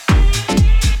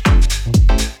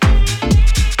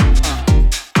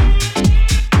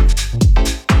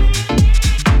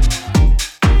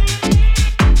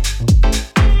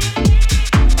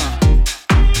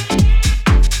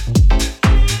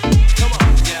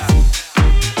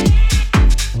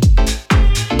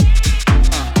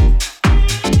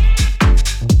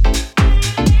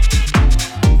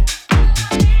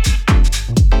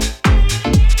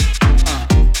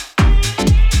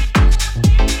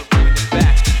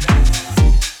 Back.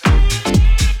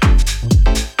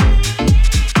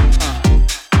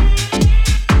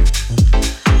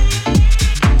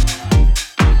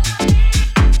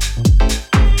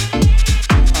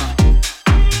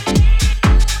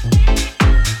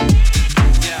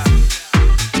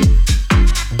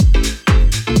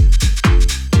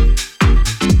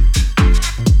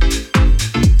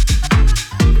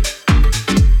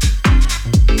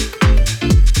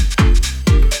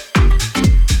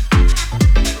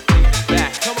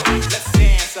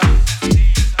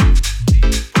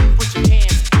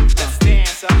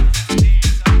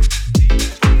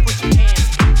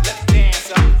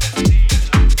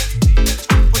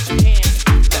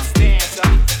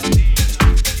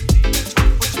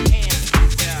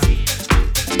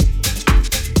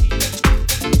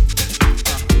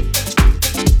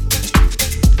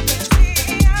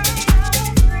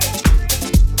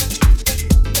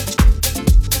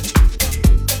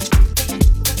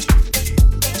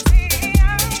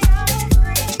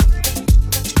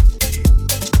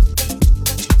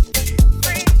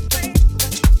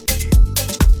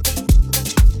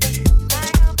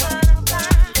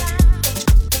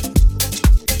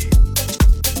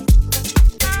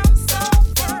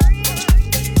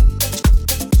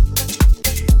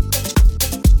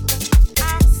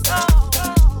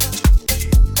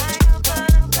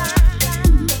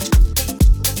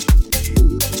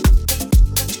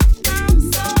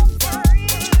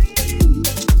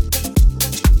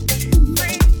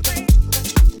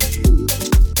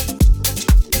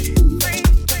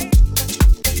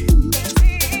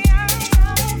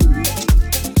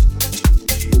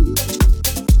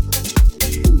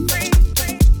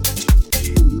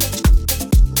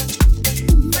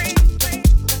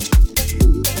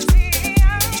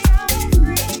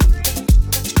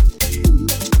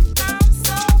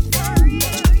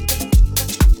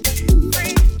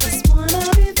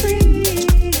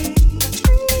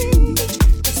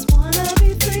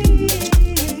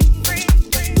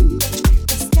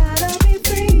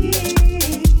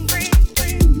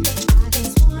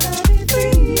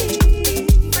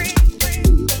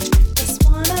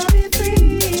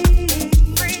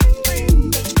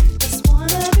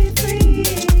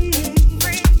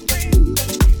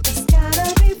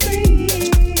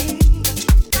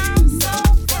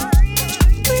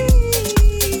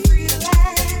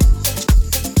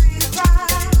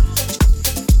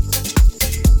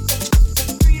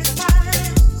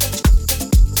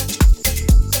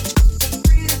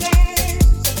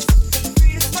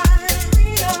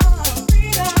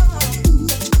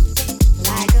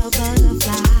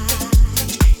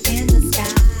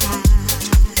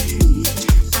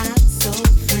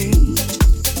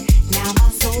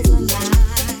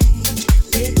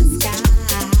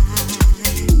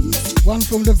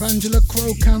 from the Vangela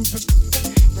Crow camp.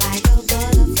 like a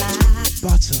butterfly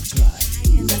Butterfly.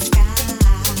 in the sky.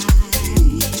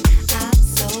 I'm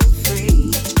so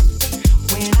free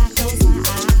when I close my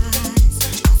eyes.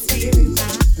 My spirit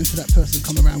rises. And for that person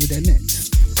come around with their net.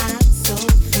 I'm so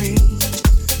free,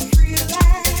 free to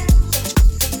laugh,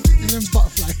 free And them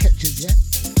butterfly catchers, yeah?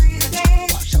 to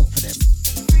dance, Watch out for them.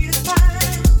 free to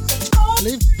find. Oh,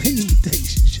 Live Penny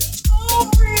Deja. oh,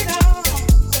 freedom,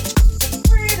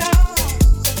 freedom.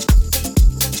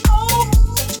 Oh,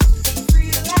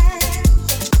 free to laugh,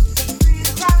 free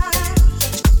to cry,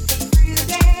 free to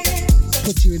dance.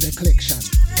 Put you in their collection.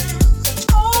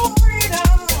 Oh, freedom,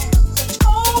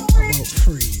 oh, freedom. About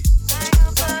free. Like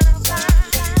a butterfly,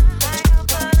 like a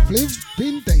butterfly, Live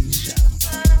Bin Deja.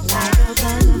 like a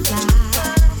butterfly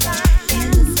in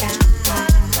the sky.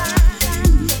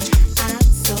 I'm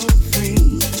so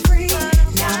free, free.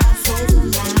 Now my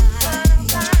soul's alive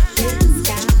in the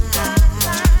sky.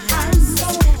 I'm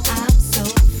so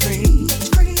free,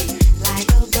 free. Like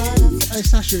a butterfly. Hey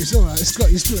Sasha, it's alright.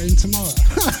 Scotty's playing tomorrow.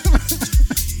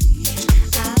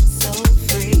 I'm so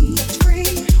free, free.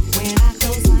 When I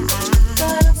close my eyes,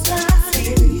 butterfly,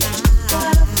 spirit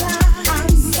butterfly. I'm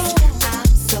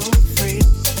so free,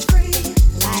 free.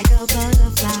 Like a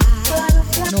butterfly,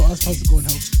 butterfly. No, I was supposed to go and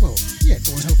help. Well, yeah,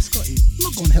 go and help Scotty. I'm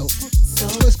not going to help.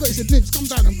 But Scotty said, Nibs, come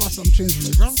down and bust some tunes with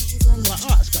me, bro. I'm like,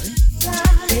 alright, Scotty.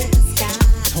 In the sky,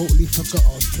 Totally forgot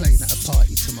I was playing at a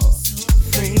party tomorrow.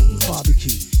 free.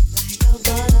 Barbecue. Like a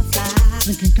butterfly.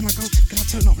 Thinking, can I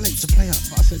turn up late to play up?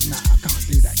 But I said, nah, I can't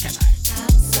do that, can I? I'm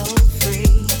so free.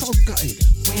 So gutted.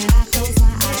 When I close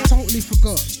my eyes, Totally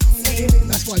forgot. spirit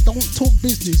That's why don't talk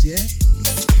business, yeah?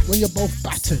 When you're both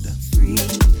battered. free.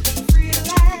 Free to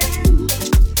laugh,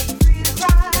 free to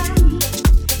cry,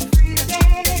 free to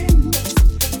dance,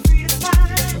 free to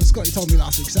find. Well, Scotty told me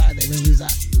last week Saturday when we was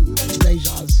at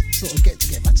Deja's sort of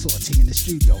get-together sort of thing in the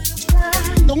studio.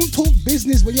 Don't talk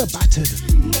business when you're battered.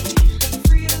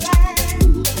 Free to laugh,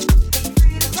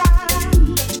 free to cry,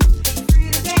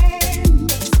 free to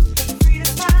dance, free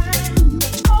to find.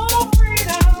 Oh,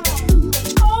 freedom,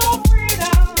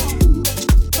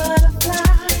 butterfly.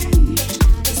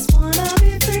 I just wanna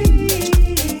be free,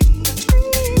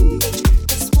 free.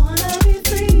 Just wanna be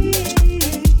free.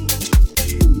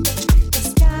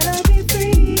 Just gotta be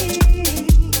free.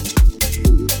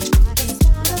 I just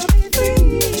wanna be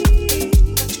free.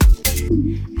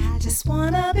 I just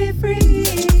wanna be free.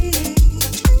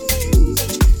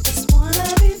 Just wanna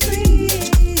be free.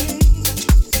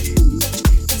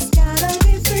 Just gotta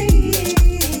be free.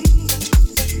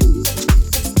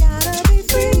 Just gotta be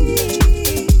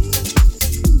free.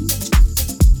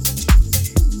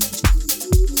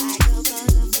 Like a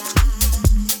butterfly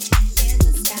in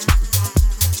the sky.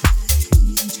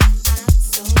 I'm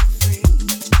so free.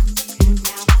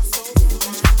 Now my soul's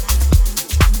alive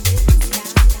in the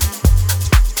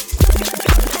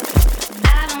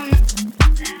sky.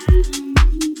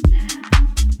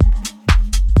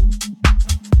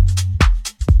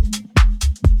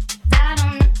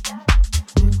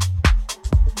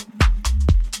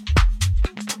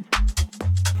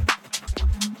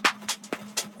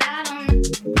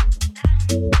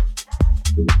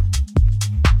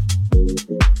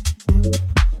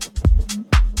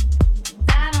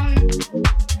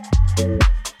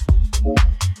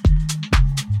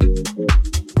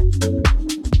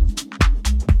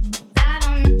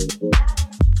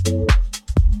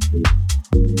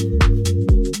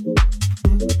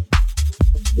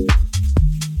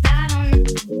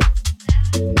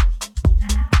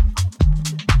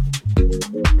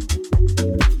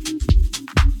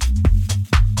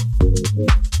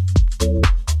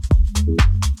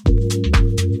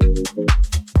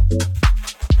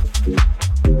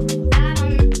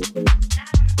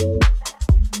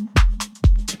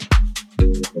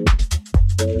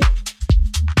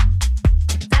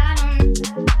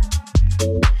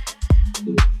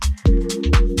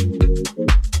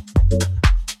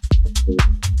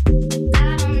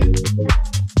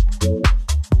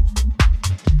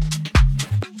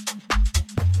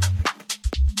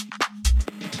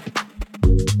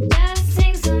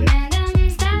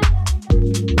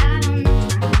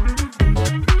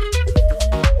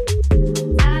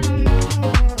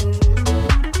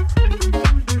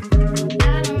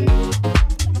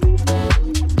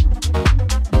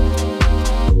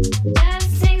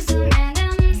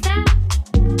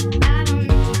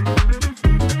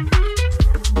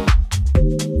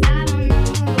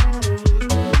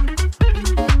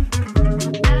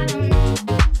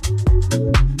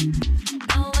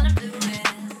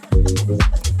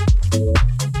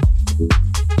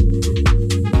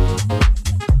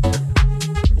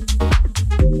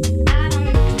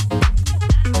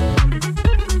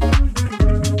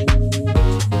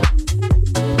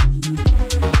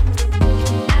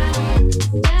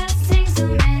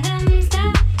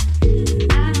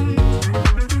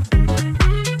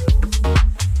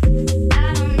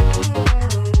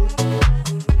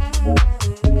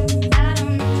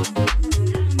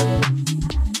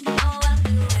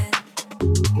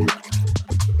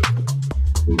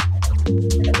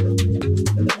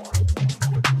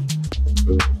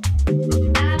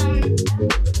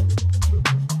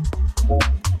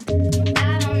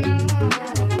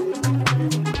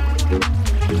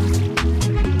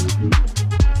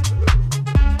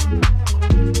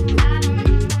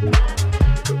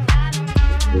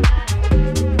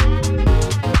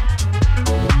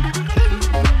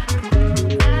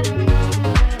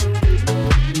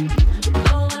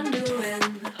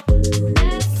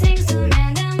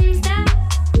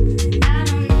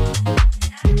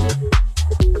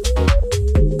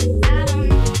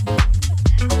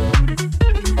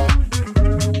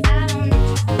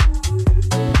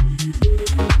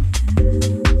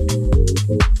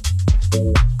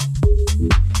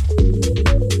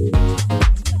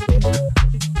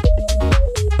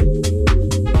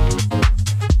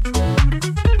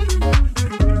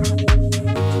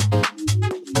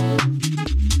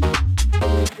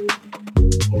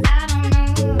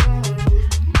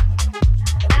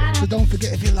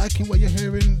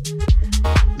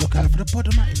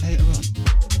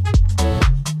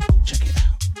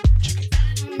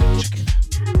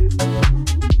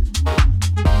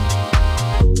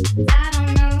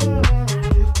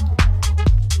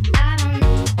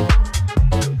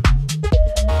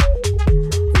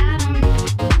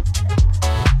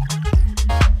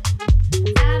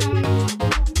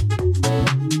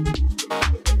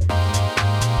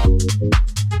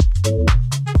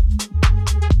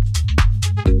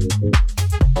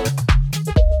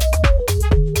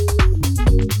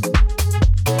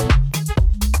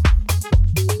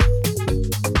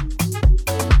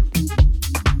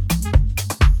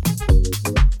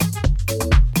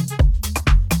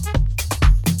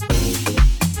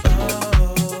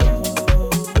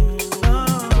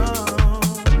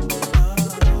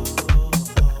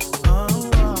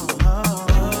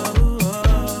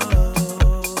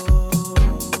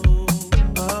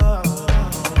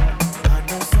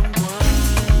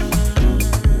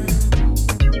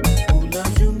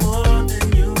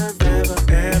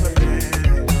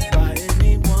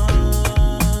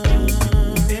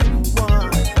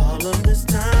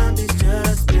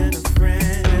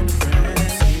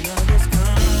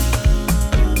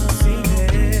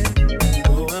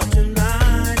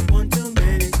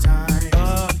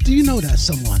 that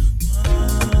someone?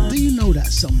 Do you know that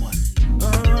someone?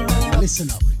 Listen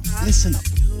up, listen up.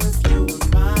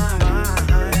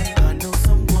 I know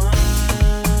someone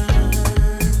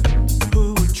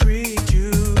who would treat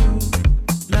you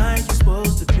like you're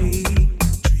supposed to be.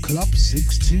 Club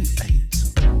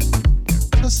 628.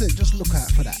 That's it, just look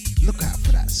out for that. Look out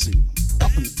for that soon.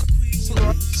 Up and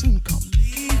soon come.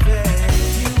 You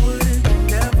would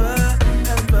never,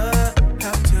 ever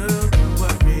have to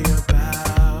worry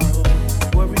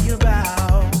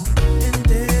about. And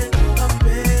then up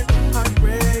in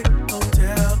Heartbreak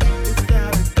Hotel,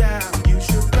 without a doubt, you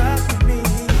should rock with me.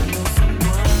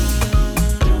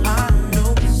 I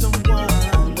know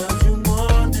someone loves you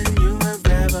more than you have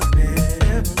ever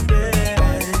been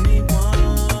by anyone.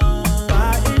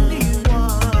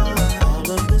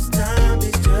 All of this time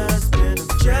it's just been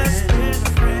a friend.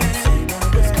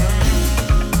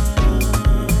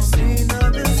 Seen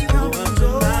others come and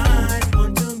go.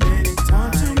 One too many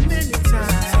times.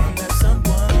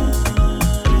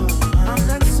 I'm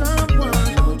that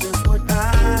someone. Know just what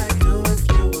I'd do if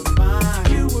you were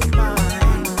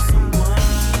mine. Someone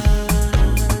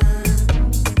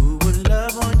who would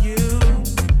love on you.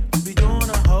 You'd be doing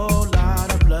a whole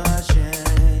lot of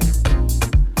blushing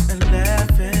and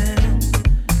laughing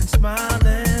and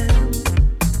smiling.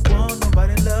 Won't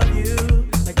nobody love you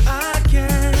like I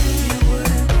can. You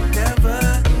would never,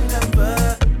 ever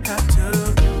have to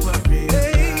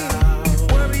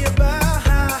worry about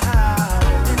how.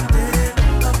 And then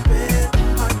up in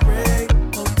Heartbreak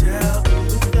Hotel,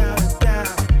 without a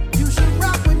doubt, you should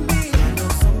rock with me. I know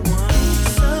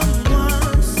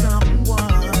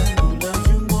someone who loves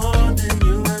you more than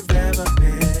you have ever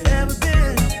been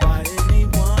by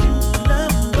anyone.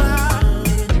 Loved by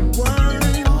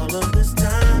anyone. All of this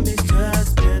time it's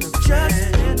just been a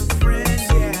friend.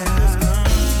 Yeah.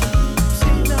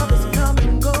 Seen others come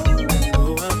and go.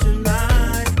 Go out your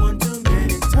life one too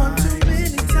many times.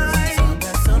 I'm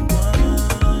that someone.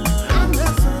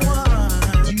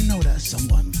 Do you know that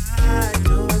someone? I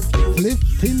do if you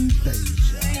Flipping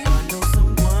Deja.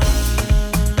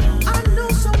 I know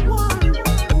someone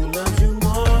who loves you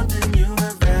more than you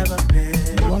have ever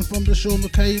been. One from the Sean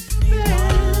McCabe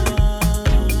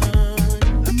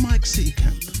and Mike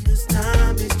Seacamp. This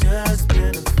time it's just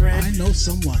been a friend. I know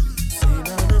someone. Seen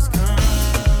others come.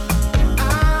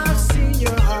 I've seen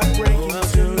your heart breaking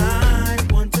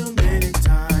tonight one too many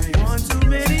times.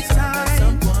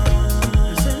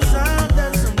 Since I'm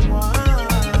that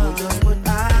someone, know just what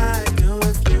I'd do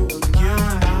if you were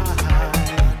mine.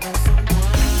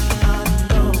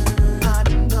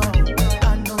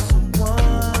 I know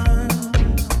someone,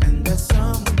 and that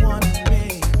someone is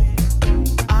me.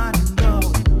 I know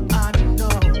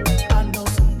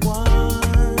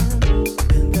someone,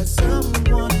 and that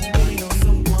someone is me.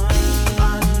 I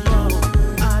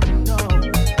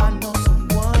know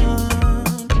someone,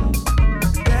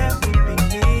 that would be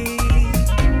me.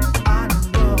 I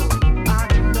know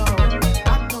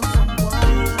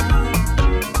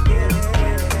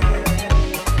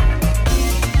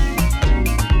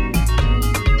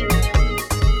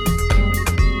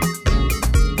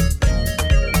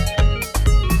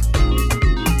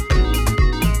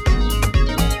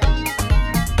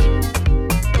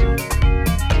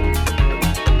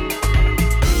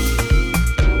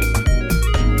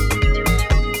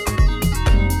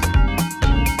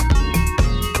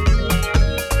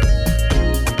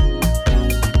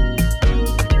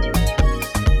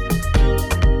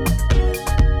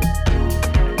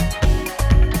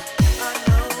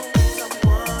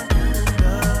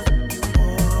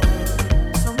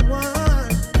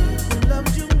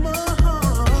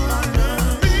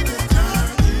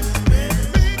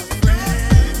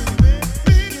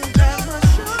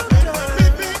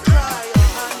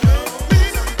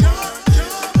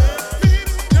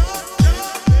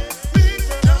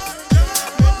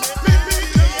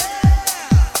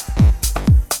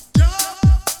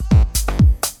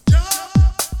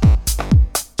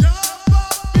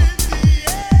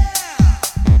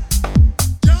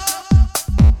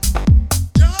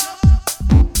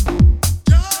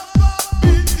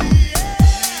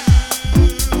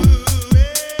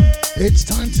It's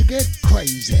time to get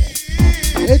crazy.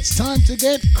 It's time to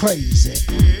get crazy.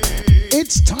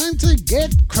 It's time to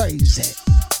get crazy.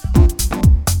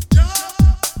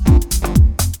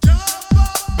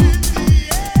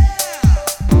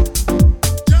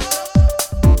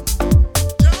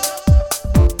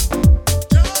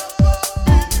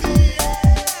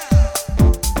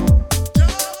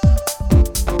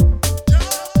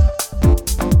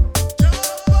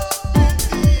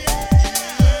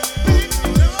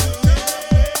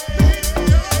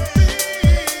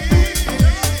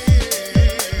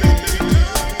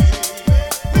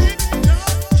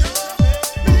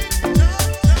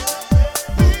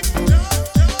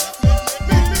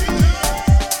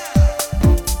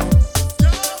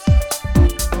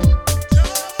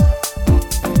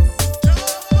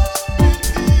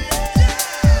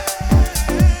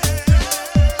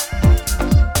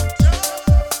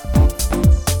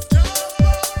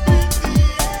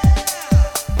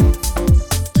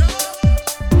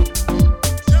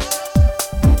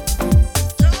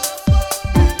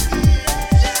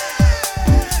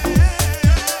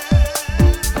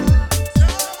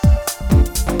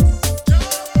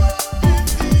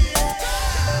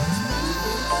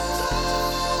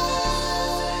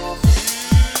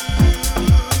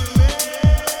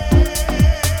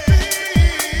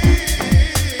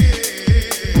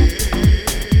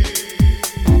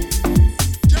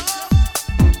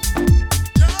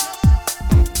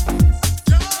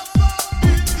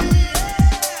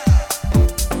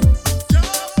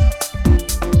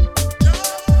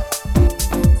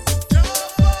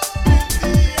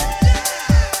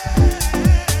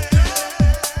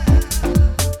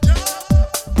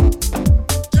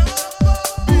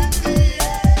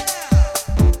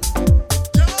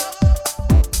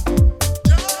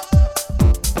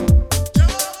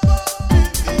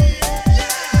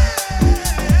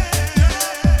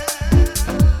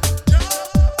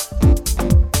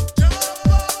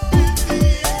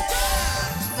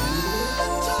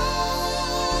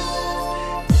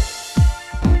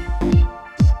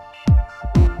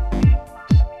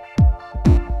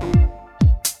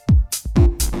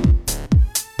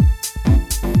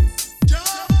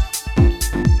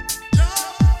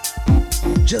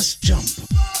 Just jump.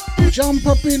 Jump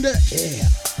up in the air.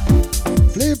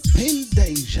 Flipping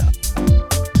danger.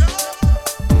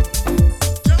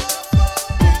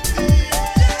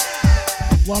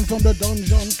 One from the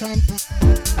dungeon camp.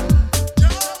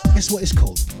 Guess what it's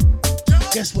called?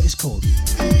 Guess what it's called?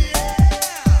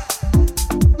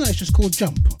 No, it's just called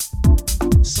Jump.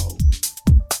 So,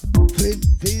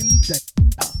 flipping danger.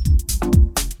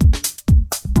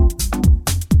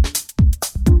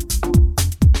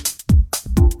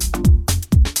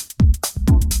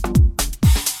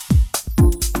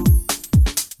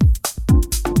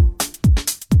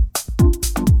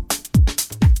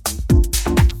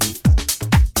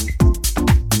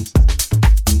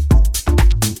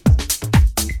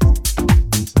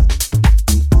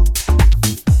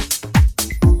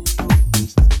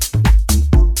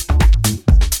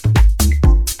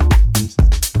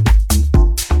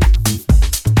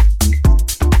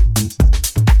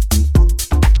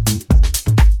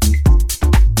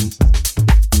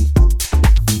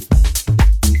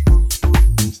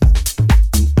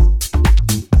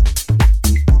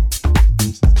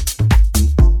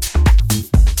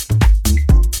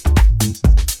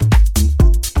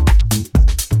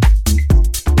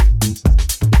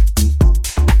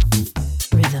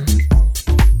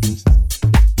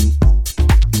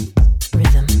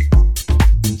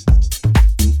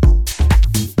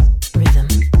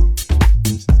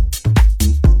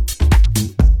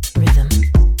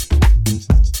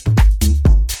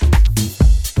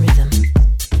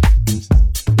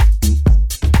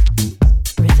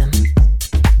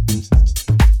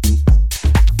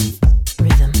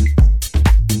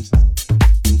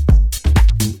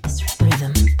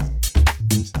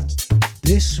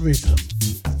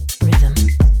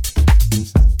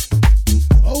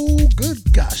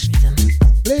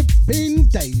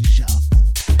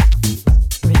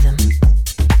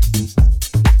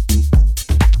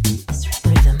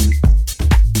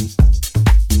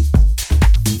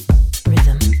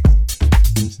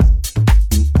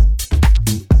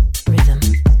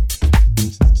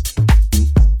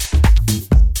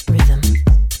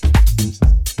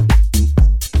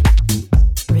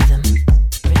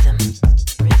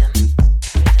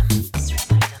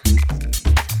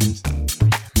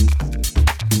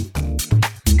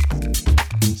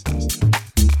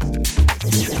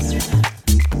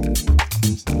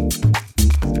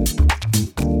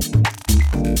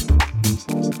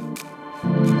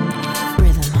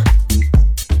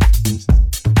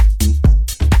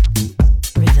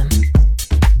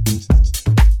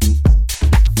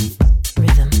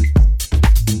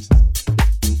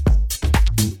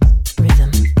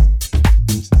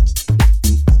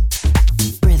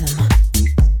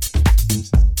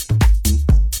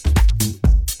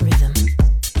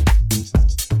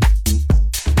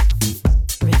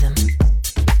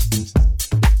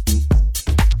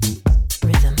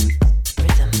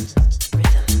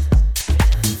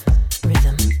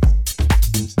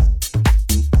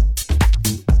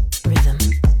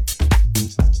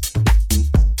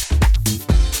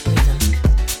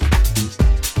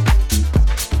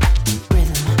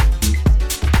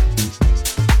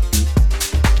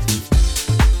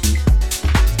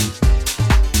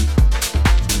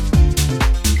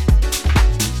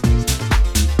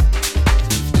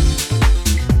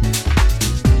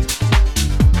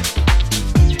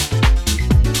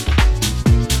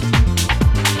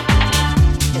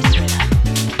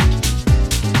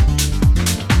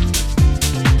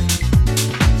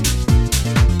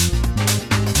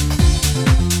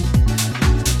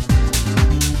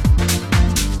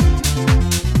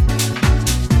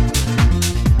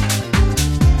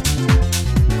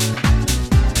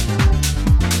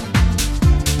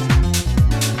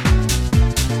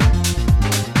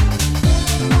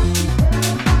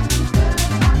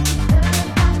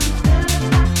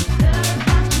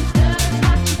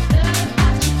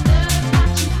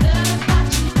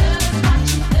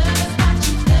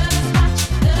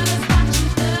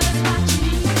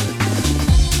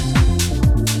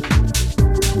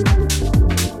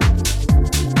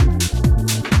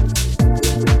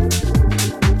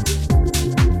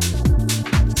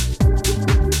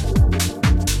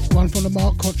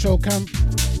 Control Camp.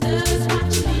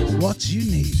 What you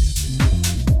need.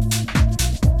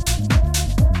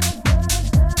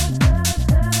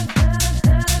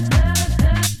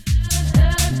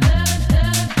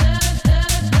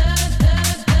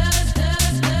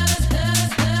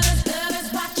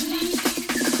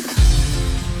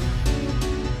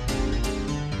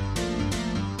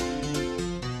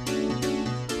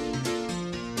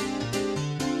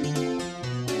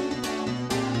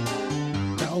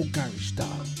 The old garage style.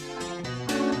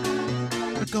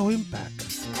 We're going back.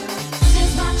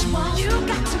 what you want. You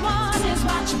got to want is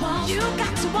what you want. You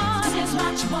got to want is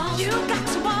what you want. You got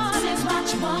to want is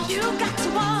what you want. You got to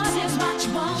want is what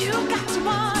you want. You got to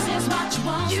want is what you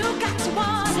want. You got to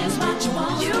want is what you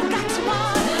want. You got to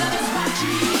want is what you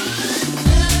need.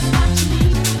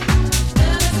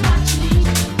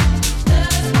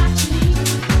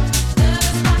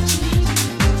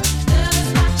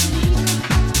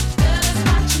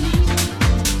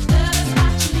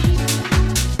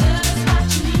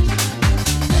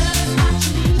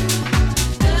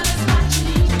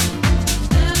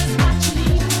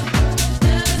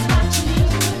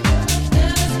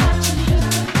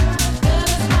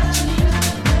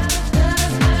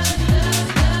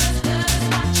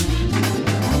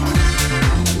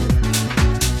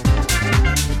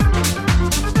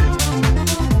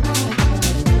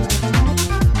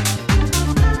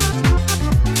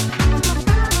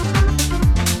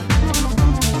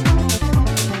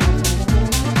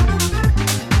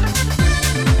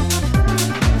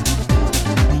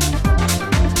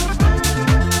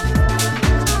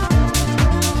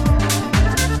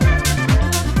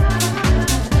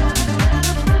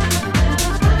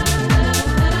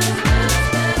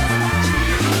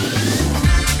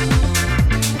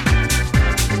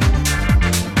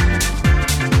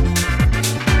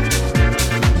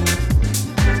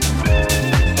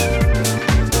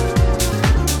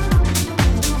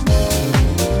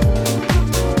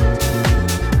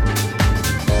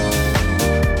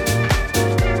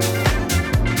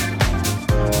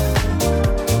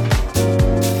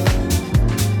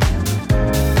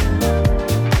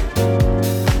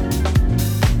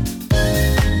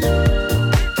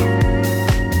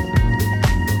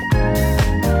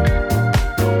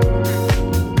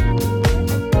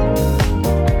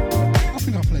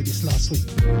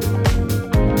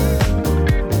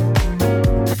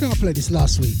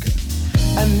 Last week.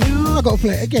 I gotta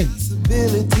play it again.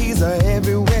 Possibilities are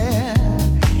everywhere.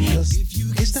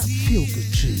 It's that feel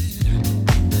good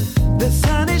tune. The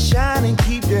sun is shining,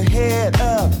 keep your head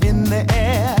up in the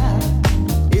air.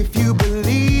 If you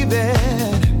believe it,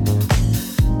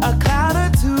 a cloud or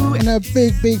two. And a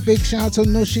big shout to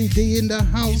Nushi D in the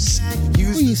house. What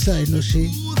you say, Nushi?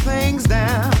 Things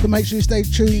down. So make sure you stay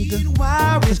tuned.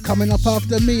 It's coming up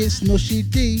after me, it's Nushi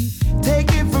D. Take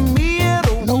it from me, you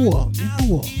know what?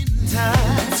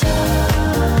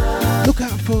 Look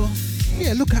out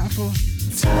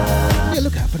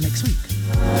for next week.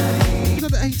 You know,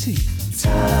 the 18th.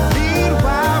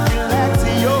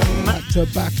 Back to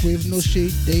back with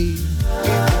Nushi D.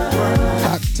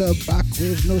 Back to back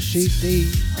with Nushi D.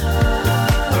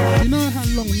 You know how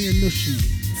long me and Nushi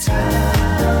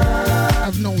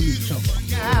have known each other.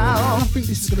 I think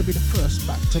this is going to be the first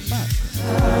back to back.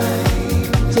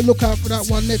 So look out for that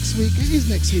one next week. It is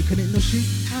next week, isn't it, Nushi?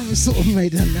 I haven't sort of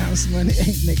made an announcement. It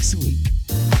ain't next week.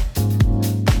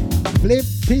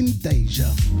 Flipping Deja.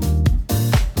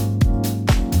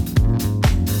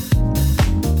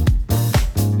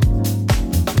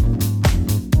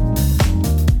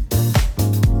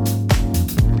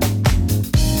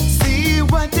 See,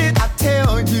 what did I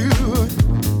tell you?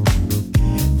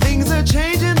 Things are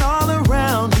changing all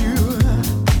around you.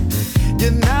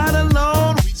 You're not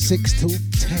alone. 6 to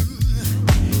 10.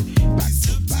 Back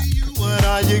to back. What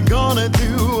are you gonna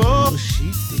do? Oh,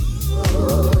 she did.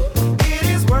 It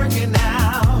is working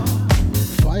out.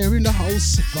 Fire in the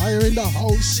house, fire in the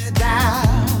house.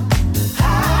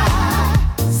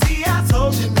 See, I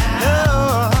told you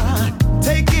now.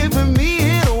 Take it from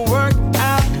me, it'll work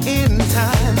out in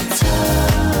time.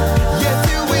 Yes,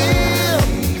 it will.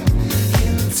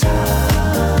 In time.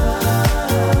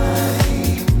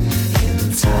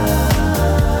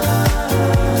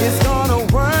 It's gonna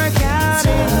work out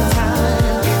in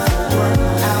time. It'll work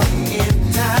out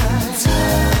in time.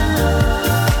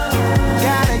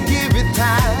 Gotta give it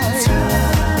time.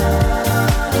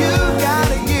 You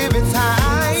gotta give it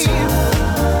time.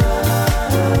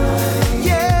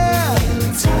 Yeah.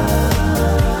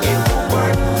 It will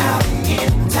work out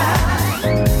in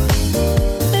time.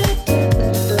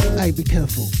 Hey, be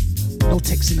careful. No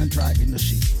texting and driving,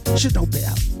 Nushi. Should know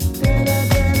better.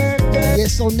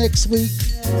 Yes, so next week,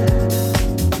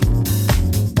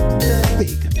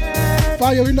 big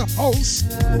fire in the house.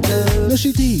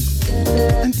 Nushi D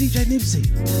and DJ Nibbsy.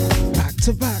 Back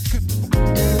to back.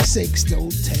 6 till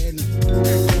 10.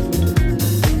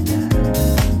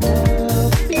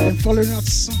 And following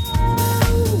us,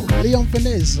 Leon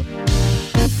Finesse.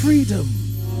 Freedom.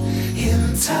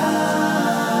 In time.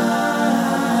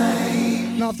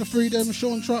 And after Freedom,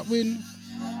 Sean Trotwin.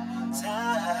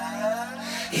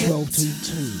 12 to 2.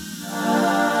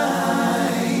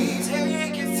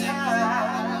 Take your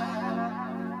time.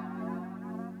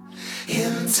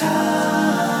 In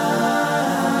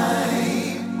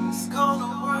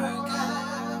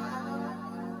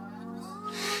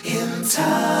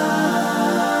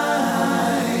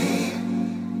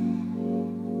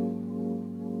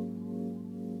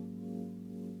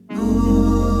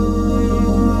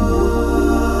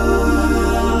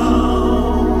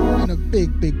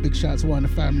Big shout out to one of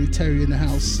the family, Terry in the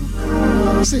house.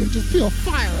 See, just feel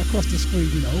fire across the screen,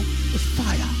 you know. Just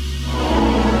fire.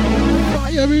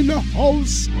 Fire in the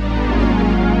house.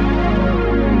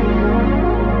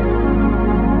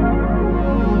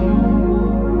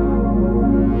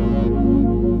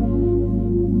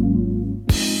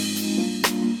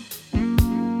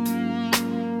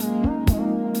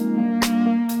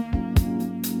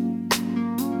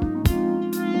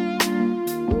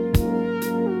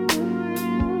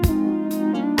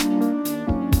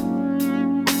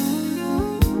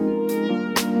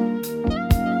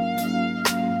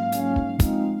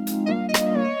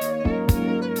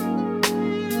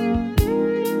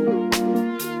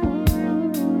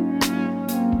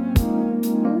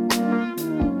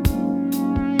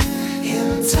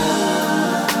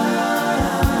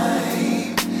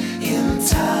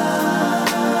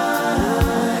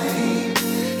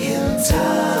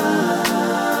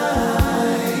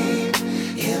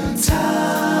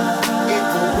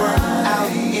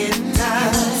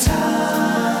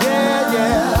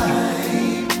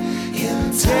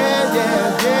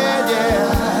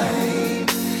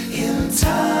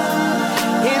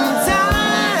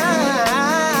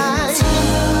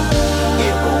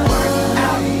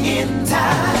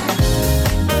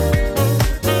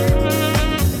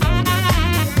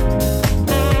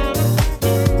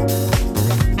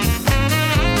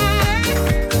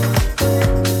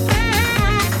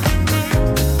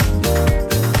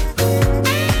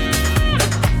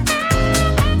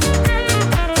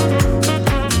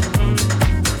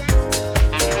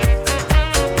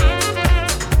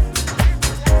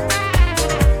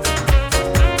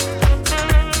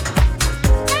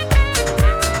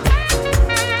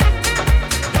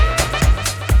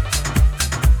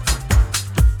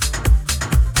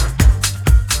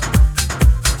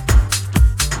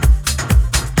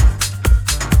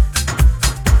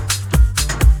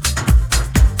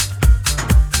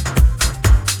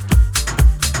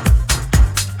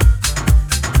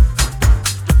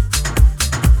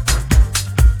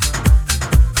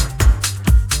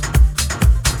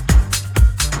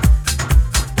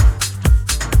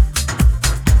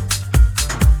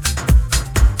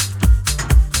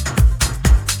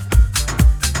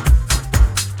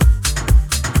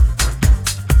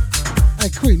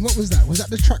 Queen, what was that? Was that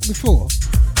the track before?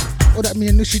 Or that me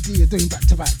and Nushi D are doing back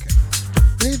to back?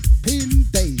 Flipping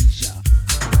Deja.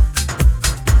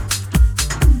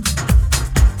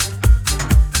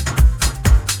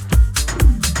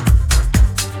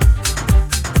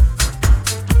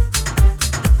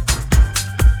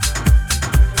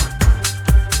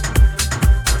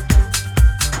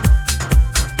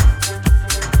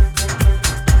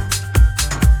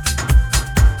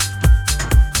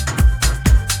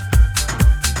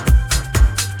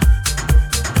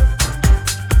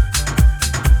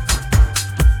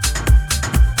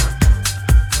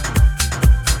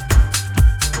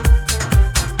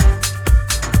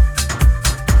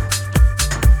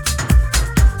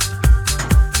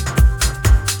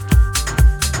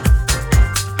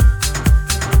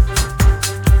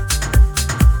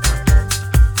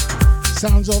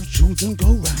 Sounds of children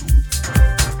go round.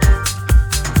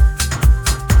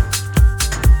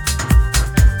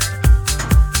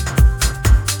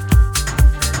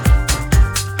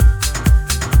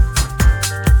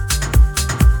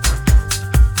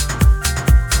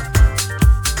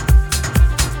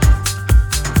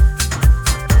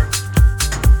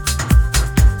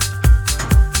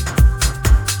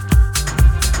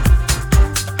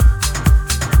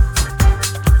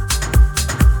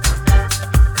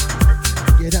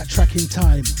 In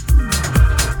time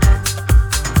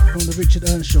from the Richard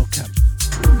Earnshaw camp.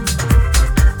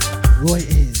 Roy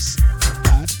is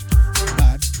bad.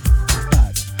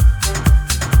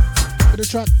 For the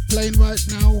track playing right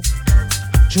now,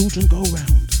 Children Go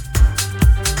Round.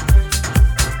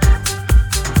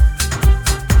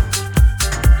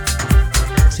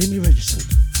 See me registered.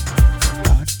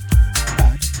 Bad.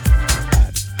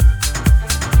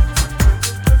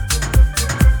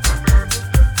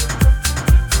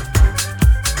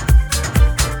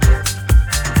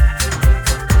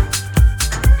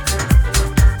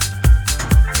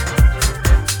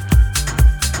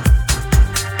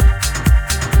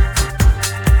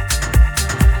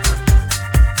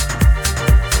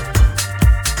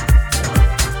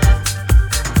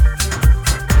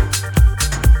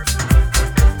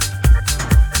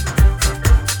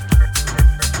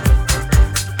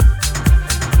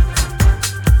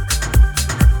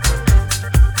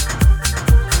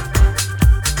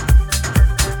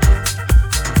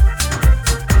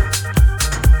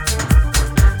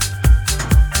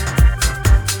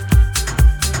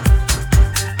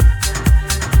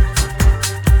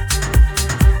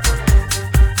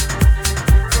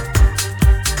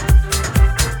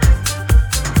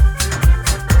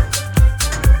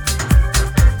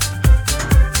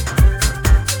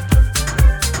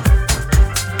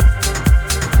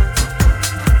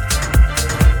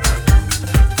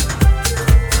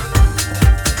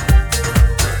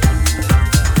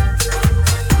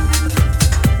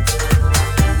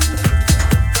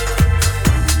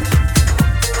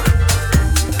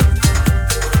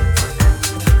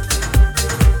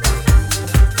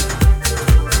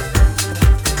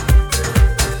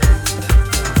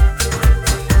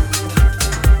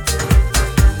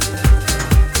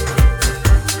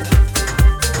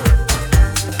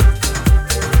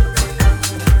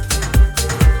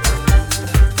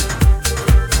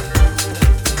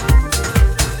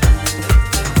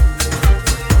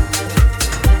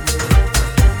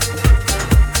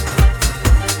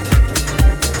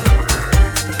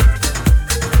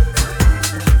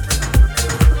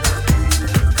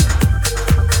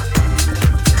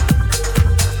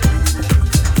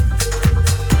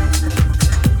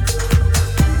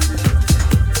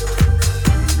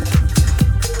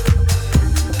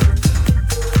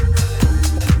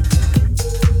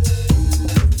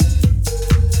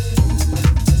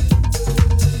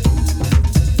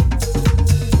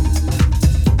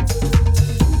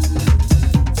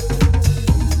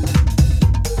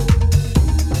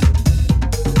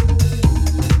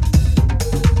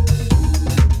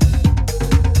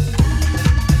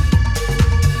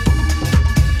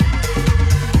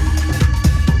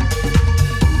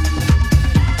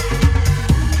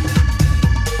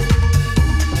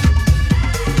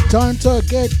 Time to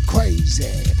get crazy.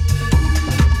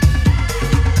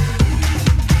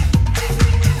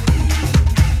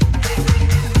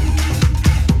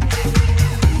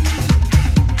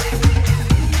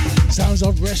 Sounds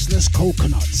of restless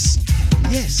coconuts.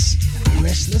 Yes,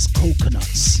 restless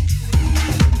coconuts.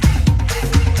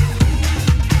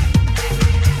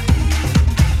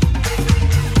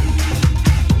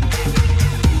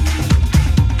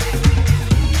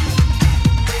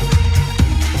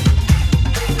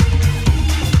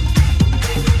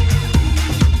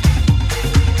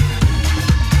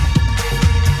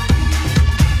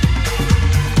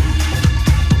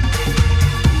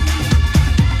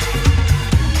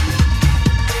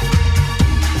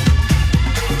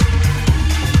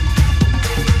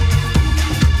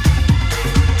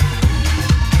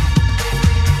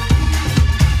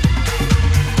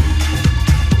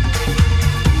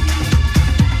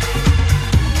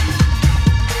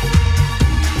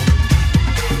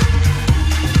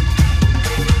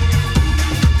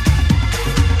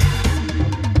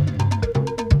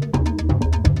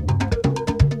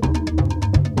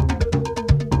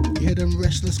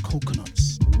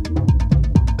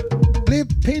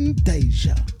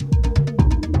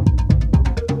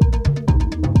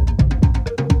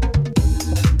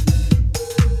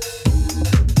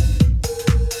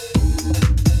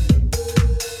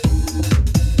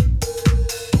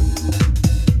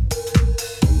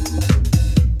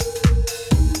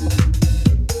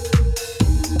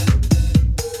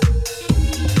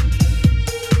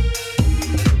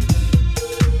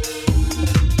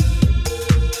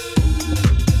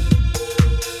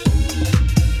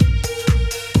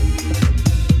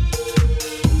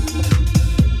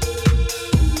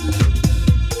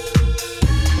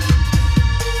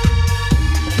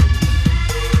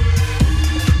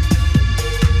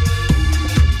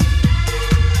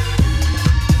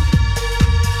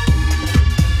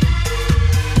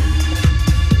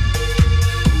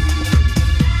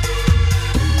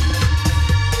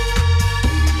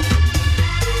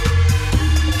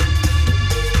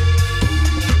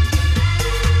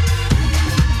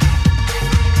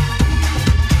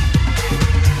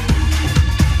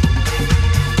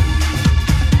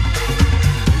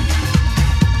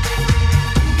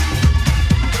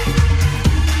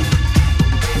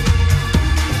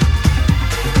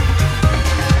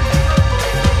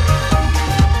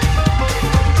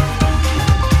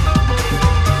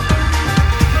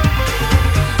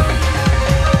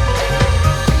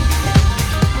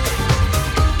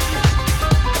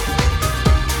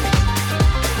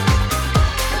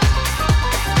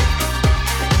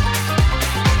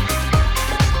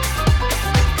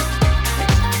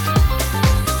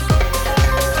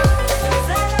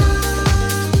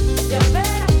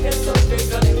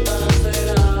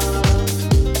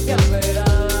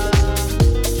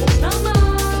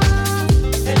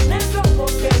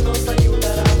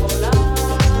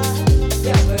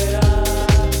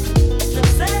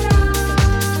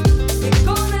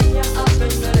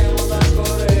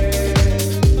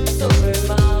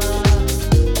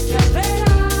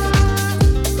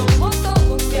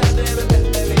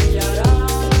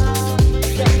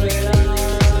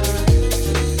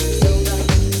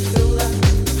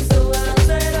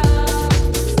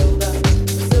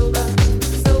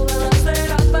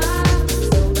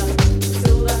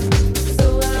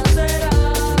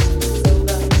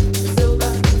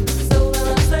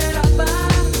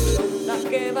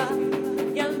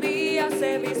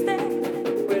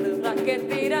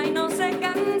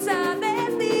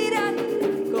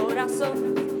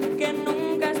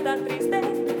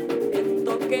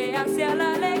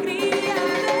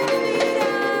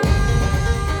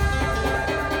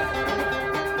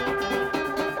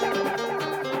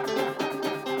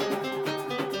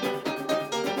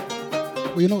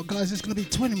 Well, you know what, guys? It's going to be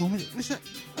 20 more minutes.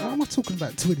 Why am I talking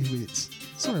about 20 minutes?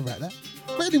 Sorry about that.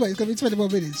 But anyway, it's going to be 20 more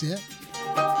minutes, yeah?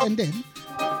 And then,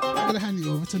 I'm going to hand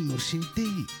you over to Nibbsy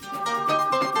D.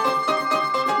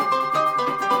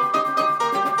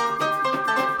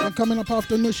 And coming up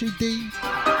after Nibbsy D,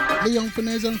 Leon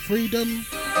Finesse and Freedom,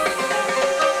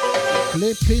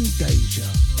 Flipping Deja.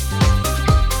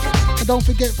 And don't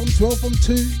forget, from 12 from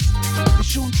 2, it's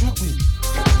Sean Trotwin.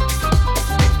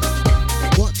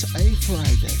 What a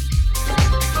Friday.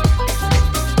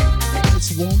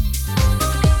 It's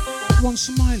one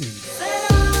smiling.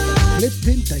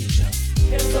 Flipping Deja.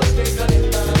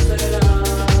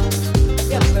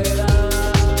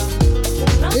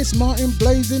 It's Martin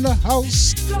Blaze in the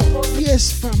house.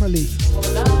 Yes, family.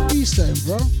 What are you saying,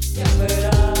 bro?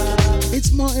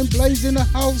 It's Martin Blaze in the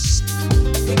house.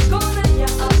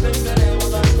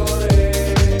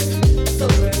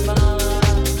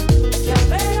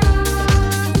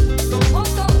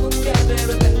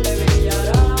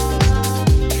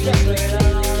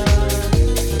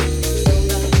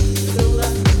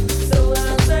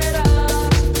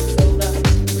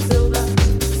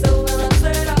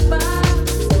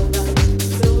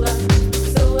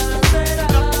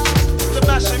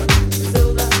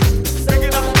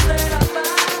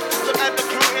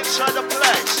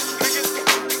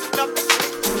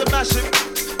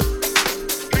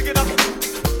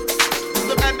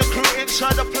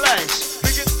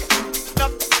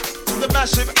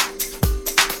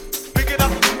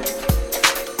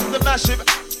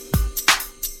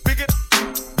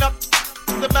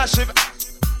 massive.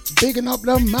 Bigging up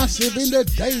the massive in the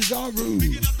Deja Room.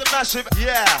 The massive,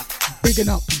 yeah. Bigging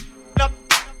up Up,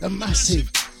 the massive.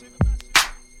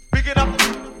 bigging up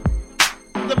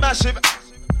the massive.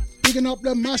 Bigging up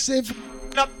the massive.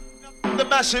 Up the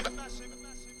massive.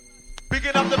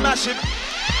 Bigging up the massive.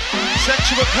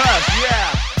 Sensual curve,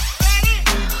 yeah.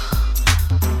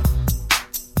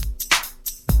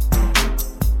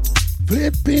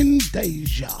 Flipping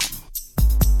Deja.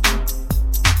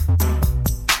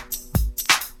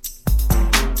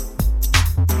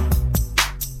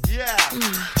 Yeah.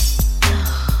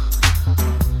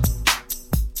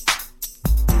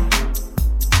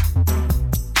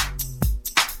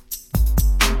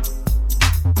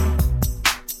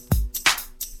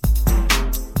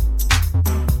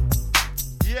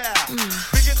 Yeah.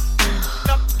 Bigging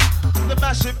up the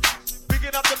massive.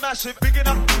 Bigging up the massive. Bigging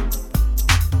up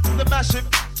the massive.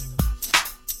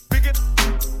 Bigging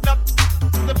up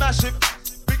the massive.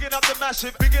 Bigging up the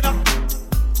massive. Bigging up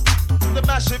the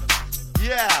massive.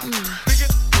 Yeah.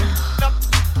 Bigging up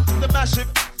the massive.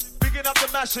 Bigging up the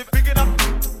massive. Bigging up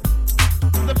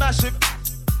the massive.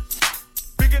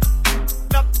 Bigging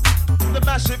up the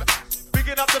massive.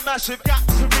 Bigging up the massive. Got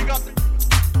to big up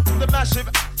the massive.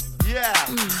 Yeah.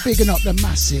 Bigging up the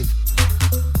massive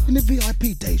in the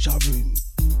VIP Deja Room.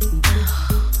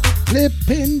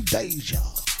 Flipping Deja.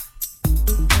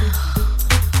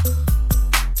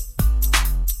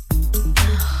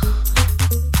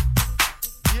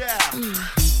 Yeah.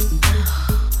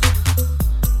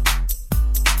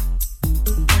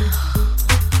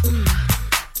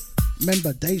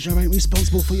 Remember, Deja ain't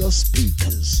responsible for your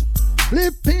speakers.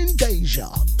 Flipping Deja.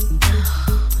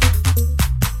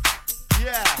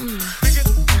 Yeah. Bigging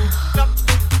up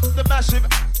the massive.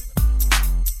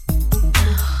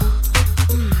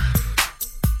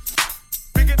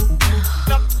 Bigging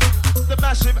up the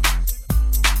massive.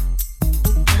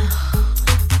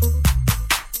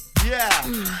 Yeah.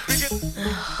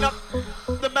 Bigging up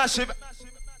the massive.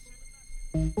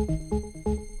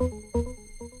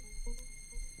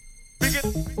 Bigging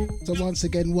So once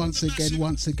again,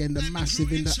 the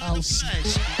massive in the house.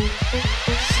 sensual.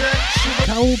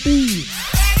 Carol B.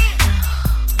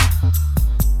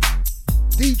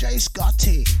 DJ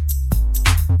Scotty.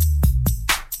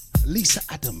 Lisa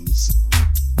Adams.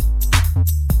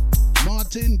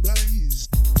 Martin Blaze.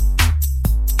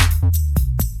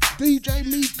 DJ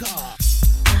Mika.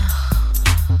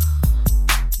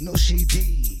 Noshi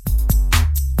D.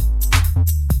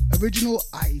 Original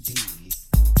ID.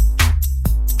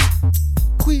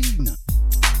 Queen.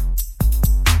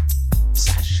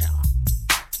 Sasha.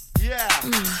 Yeah.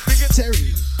 Bigging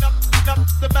Terry. up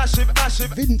the massive,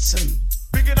 massive. Vincent.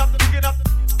 Bigging up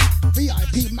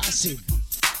VIP Massive.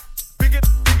 bigging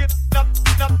up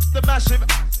the massive.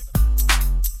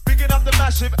 Bigging up the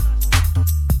massive.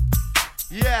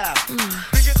 Yeah.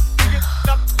 Bigging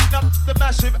up the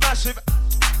massive, massive.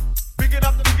 Bigging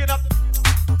up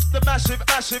the massive,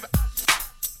 massive.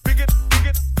 Bigging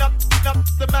up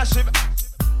the massive.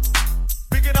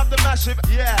 Bigging up the massive,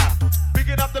 yeah.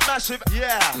 Bigging up the massive,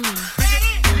 yeah.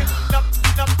 Bigging up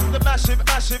the massive,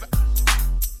 massive.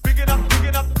 Bigging up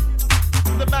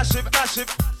the massive, massive.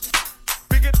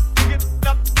 Bigging up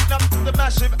the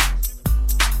massive.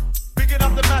 Bigging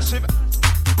up the massive.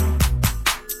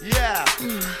 Yeah.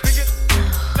 Bigging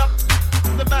up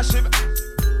the massive.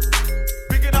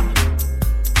 Bigging up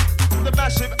the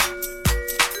massive.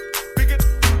 Bigging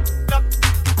up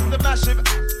the massive.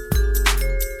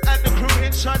 And the crew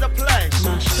inside the place.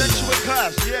 Sensual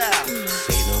curse, yeah.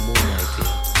 Say no more, my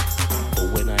dear. But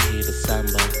when I hear the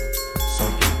samba,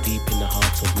 something deep in the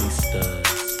heart of me stirs.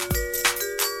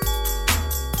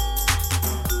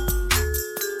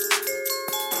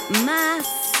 Mas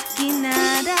que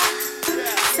nada,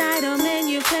 sai do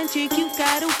menu frente que eu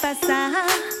quero passar.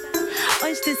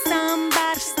 Hoje este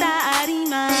samba está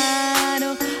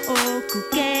animado. O que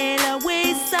quero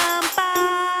é samba.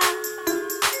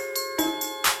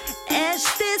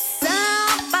 Este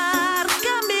samba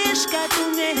cambisca tu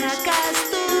me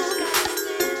ragasto.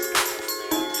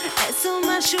 É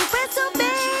uma chupa, é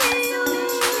bem.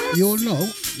 You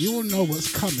all know what's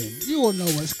coming. You all know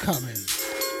what's coming.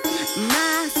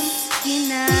 Mas que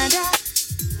nada,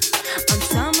 um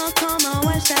samba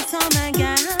como esta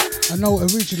somaga. I know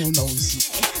Original knows.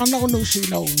 I know she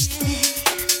knows.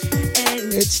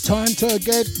 It's time to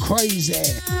get crazy.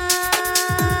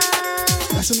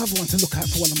 That's another one to look at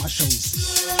for one of my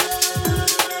shows.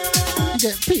 You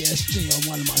get PSG on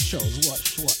one of my shows.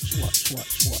 Watch.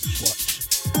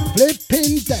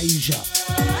 Flipping Deja.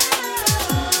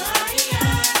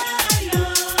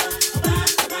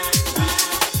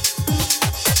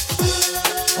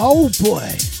 Oh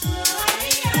boy.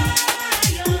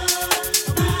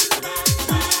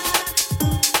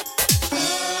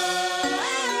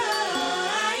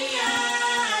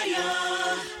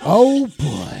 Oh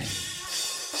boy.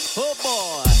 Oh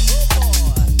boy.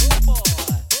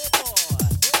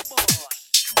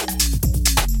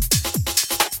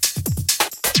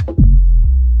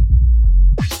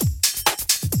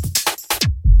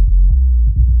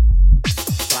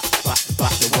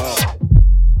 Rock the world.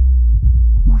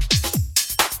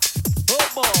 Oh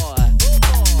boy.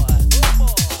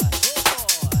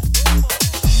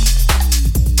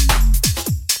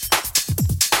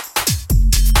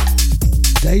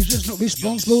 Deja's not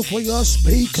responsible for your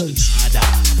speakers.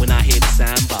 When I hear the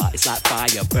samba, it's like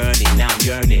fire burning. Now I'm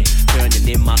yearning, burning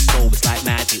in my soul. It's like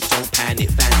magic, don't panic,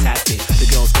 fantastic. The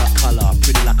girl's got color,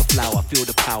 pretty like a flower. Feel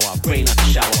the power, brain like a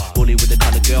shower. Rolling with the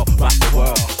color girl, rock the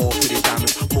world. All pretty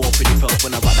diamonds, more pretty pearls.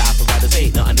 When I rock the apparatus,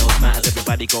 ain't nothing else matters.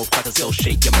 Everybody go crackers, they'll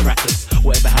shake your maracas.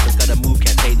 Whatever happens, gotta move,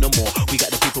 can't take no more. We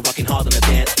got the people rocking hard on the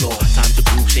dance floor. Time to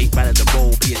groove, shake, rattle the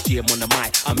roll. PSG, I'm on the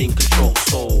mic, I'm in control.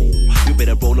 So you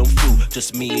better roll on through,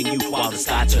 just me and you, while the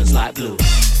sky turns light blue.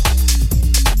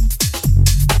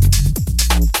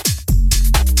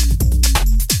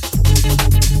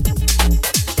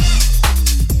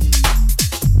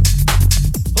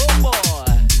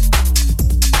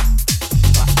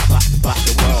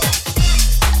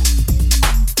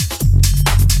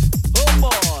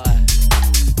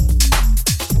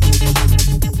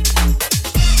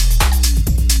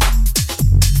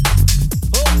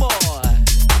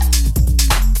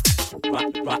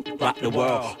 Rock the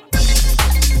world.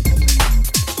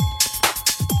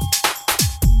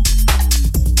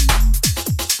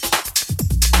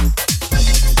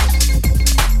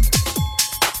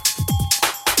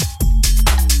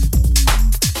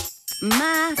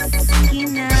 Más que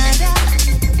nada.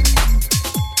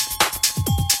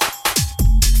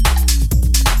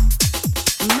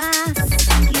 Más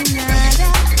que nada. Más que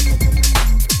nada.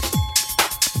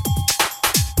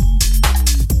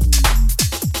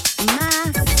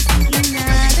 Más que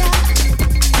nada.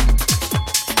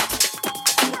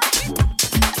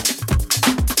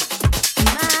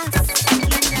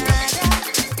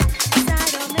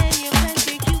 Sábame yo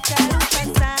pensé que eu quero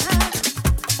passar.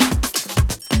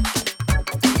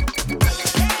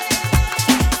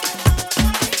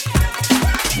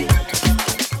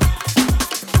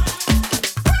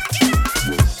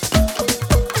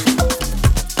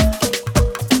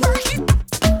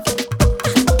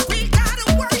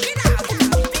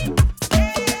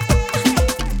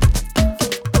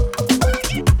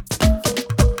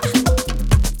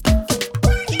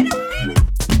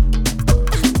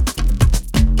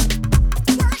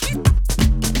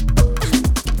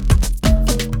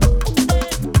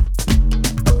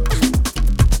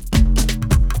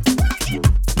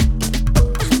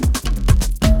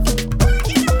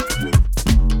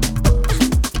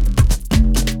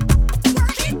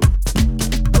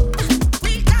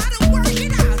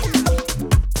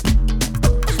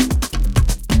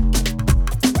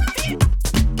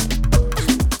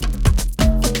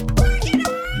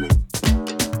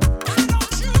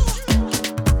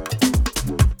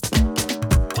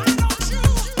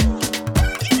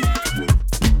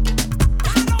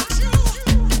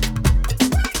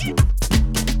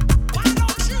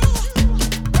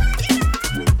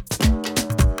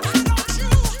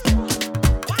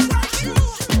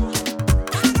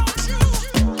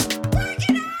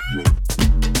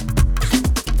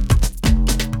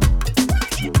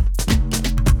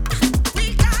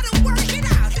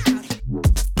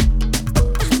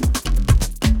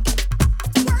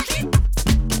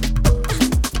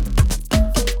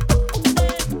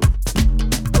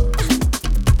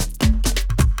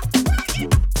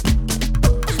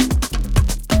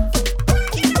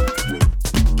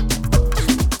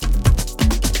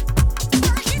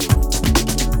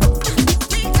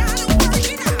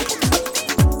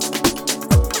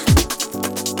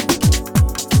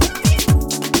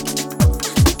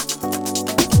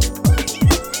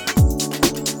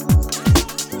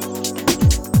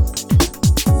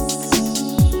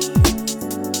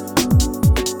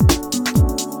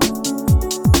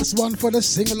 One for the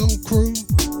sing-along crew,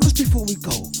 just before we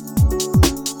go.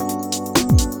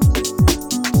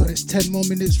 So it's 10 more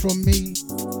minutes from me,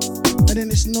 and then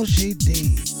it's Noshy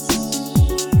D,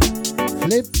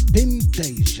 Flippin'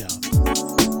 Deja.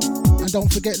 And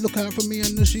don't forget, look out for me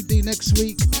and Noshy D next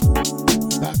week,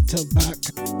 back to back.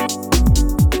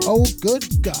 Oh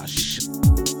good gosh.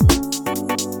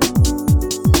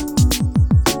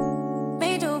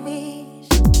 Made a wish,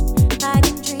 I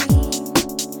can dream,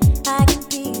 I can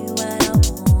be what I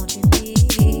want to be.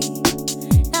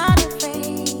 Not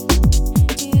afraid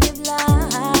to live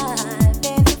life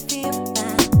and fulfill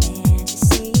my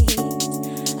fantasies.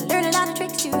 I learned a lot of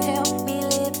tricks to help me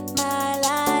live my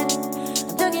life.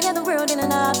 I'm looking at the world in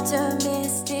an optimistic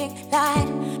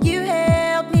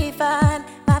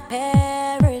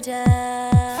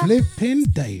Flipping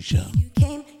Deja.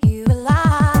 Came, you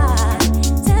alive.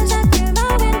 Sunshine through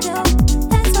my window.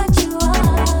 That's what you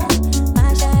are.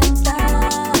 My shining star.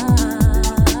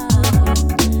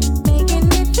 Making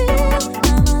me feel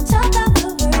I'm on top of the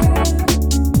world.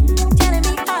 Telling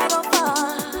me I go far.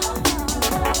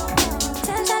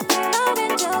 Sunshine through my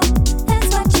window. That's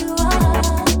what you are.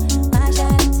 My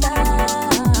shining star.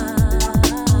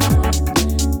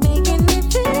 Making me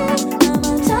feel I'm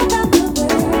on top of the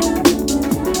world.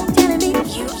 Telling me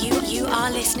You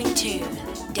are listening to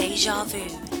Deja Vu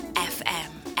FM.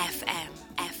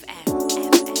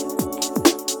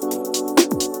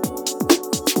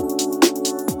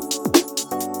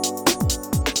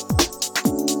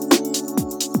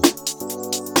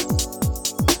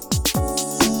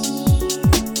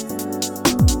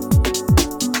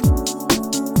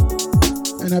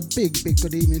 And a big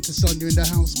good evening to Sonia in the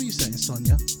house. What are you saying,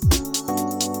 Sonia?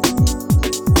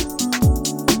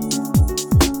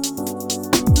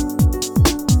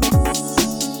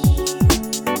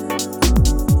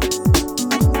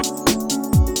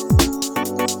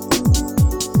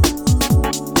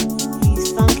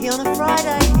 He's funky on a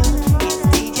Friday. It's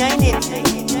DJ Nibbsy.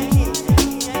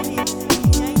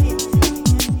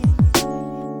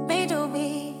 made a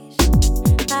wish.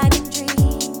 I can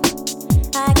dream.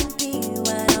 I can be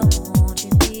what I want to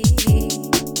be.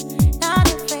 Not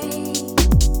afraid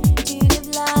to live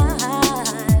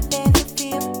life and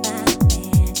fulfill my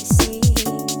fantasies.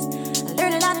 I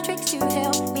learned a lot of tricks to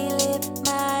help me live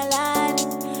my life.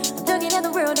 I'm looking at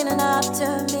the world in an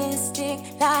optimistic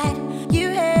light. You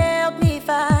helped me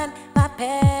find my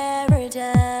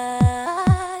paradise.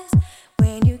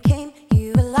 When you came,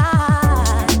 you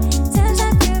alive.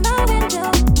 Sunshine through my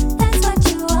window. That's what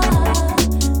you are.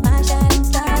 My shining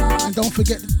star. And don't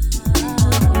forget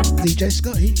DJ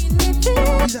Scotty.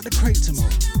 He's at the crate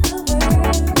tomorrow.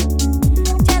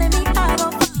 Telling me I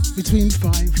go far. Between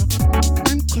 5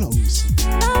 and close.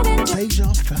 My window.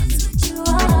 Deja family. You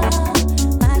are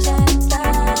my shining star.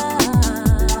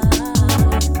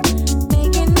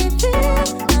 Making me feel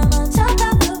I'm on top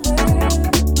of the world.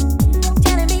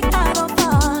 Telling me I go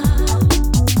far.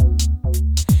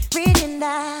 Reaching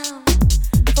down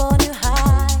for new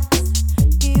heights.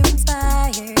 You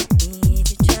inspired me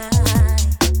to try.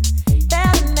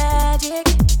 Found the magic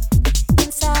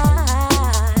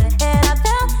inside, and I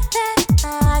felt that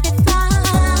I could fly.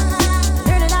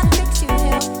 Learned a lot of tricks to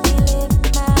help me live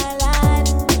my life.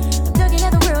 I'm looking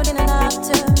at the world in an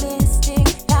optimistic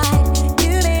light.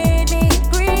 You made me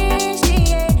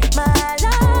appreciate my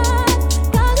life.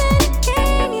 'Cause when it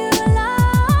came, you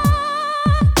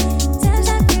alive.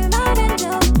 Sunshine through my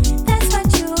window. That's what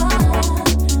you are.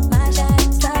 My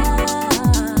shining star.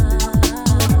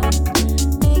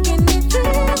 Making me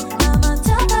feel I'm on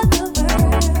top of the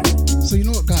world. So you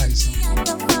know what, guys? I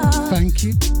go far. Thank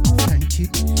you.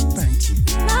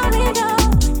 My window,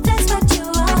 that's what you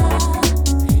are.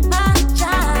 My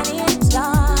shining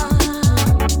star.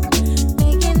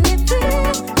 Making me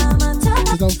feel I'm on top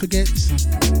So of don't forget,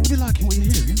 if you're liking what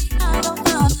you're hearing, I go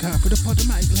far. look out for the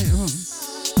Podomatic later on.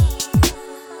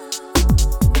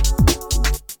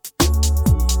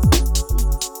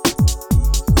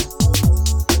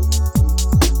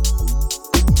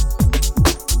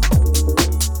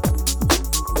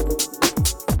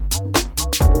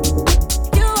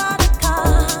 You are the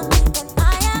calm when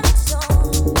I am at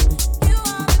zone. You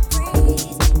are the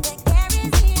breeze that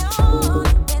carries me on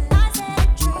when I set a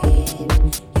trip.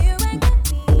 You anchor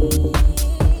me.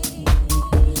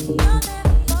 You're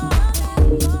never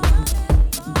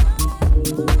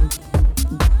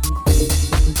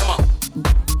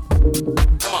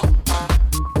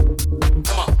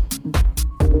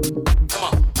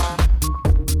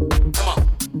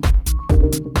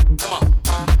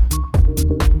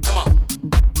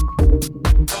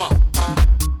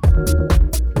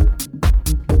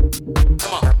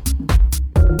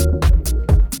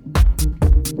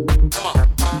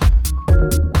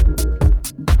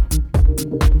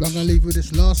I'm gonna leave with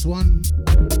this last one.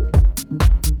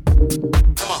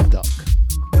 Stuck.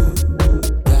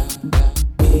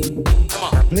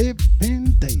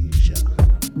 Flipping Deja.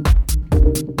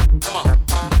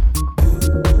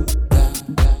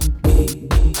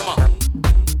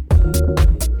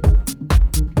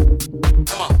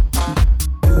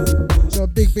 So a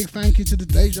big thank you to the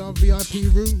Deja VIP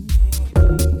room.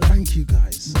 Thank you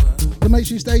guys. So make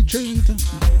sure you stay tuned.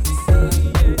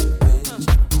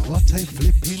 What a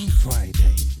flipping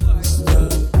Friday.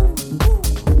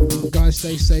 Guys,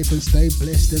 stay safe and stay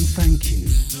blessed, and thank you.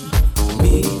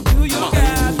 You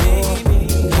got me.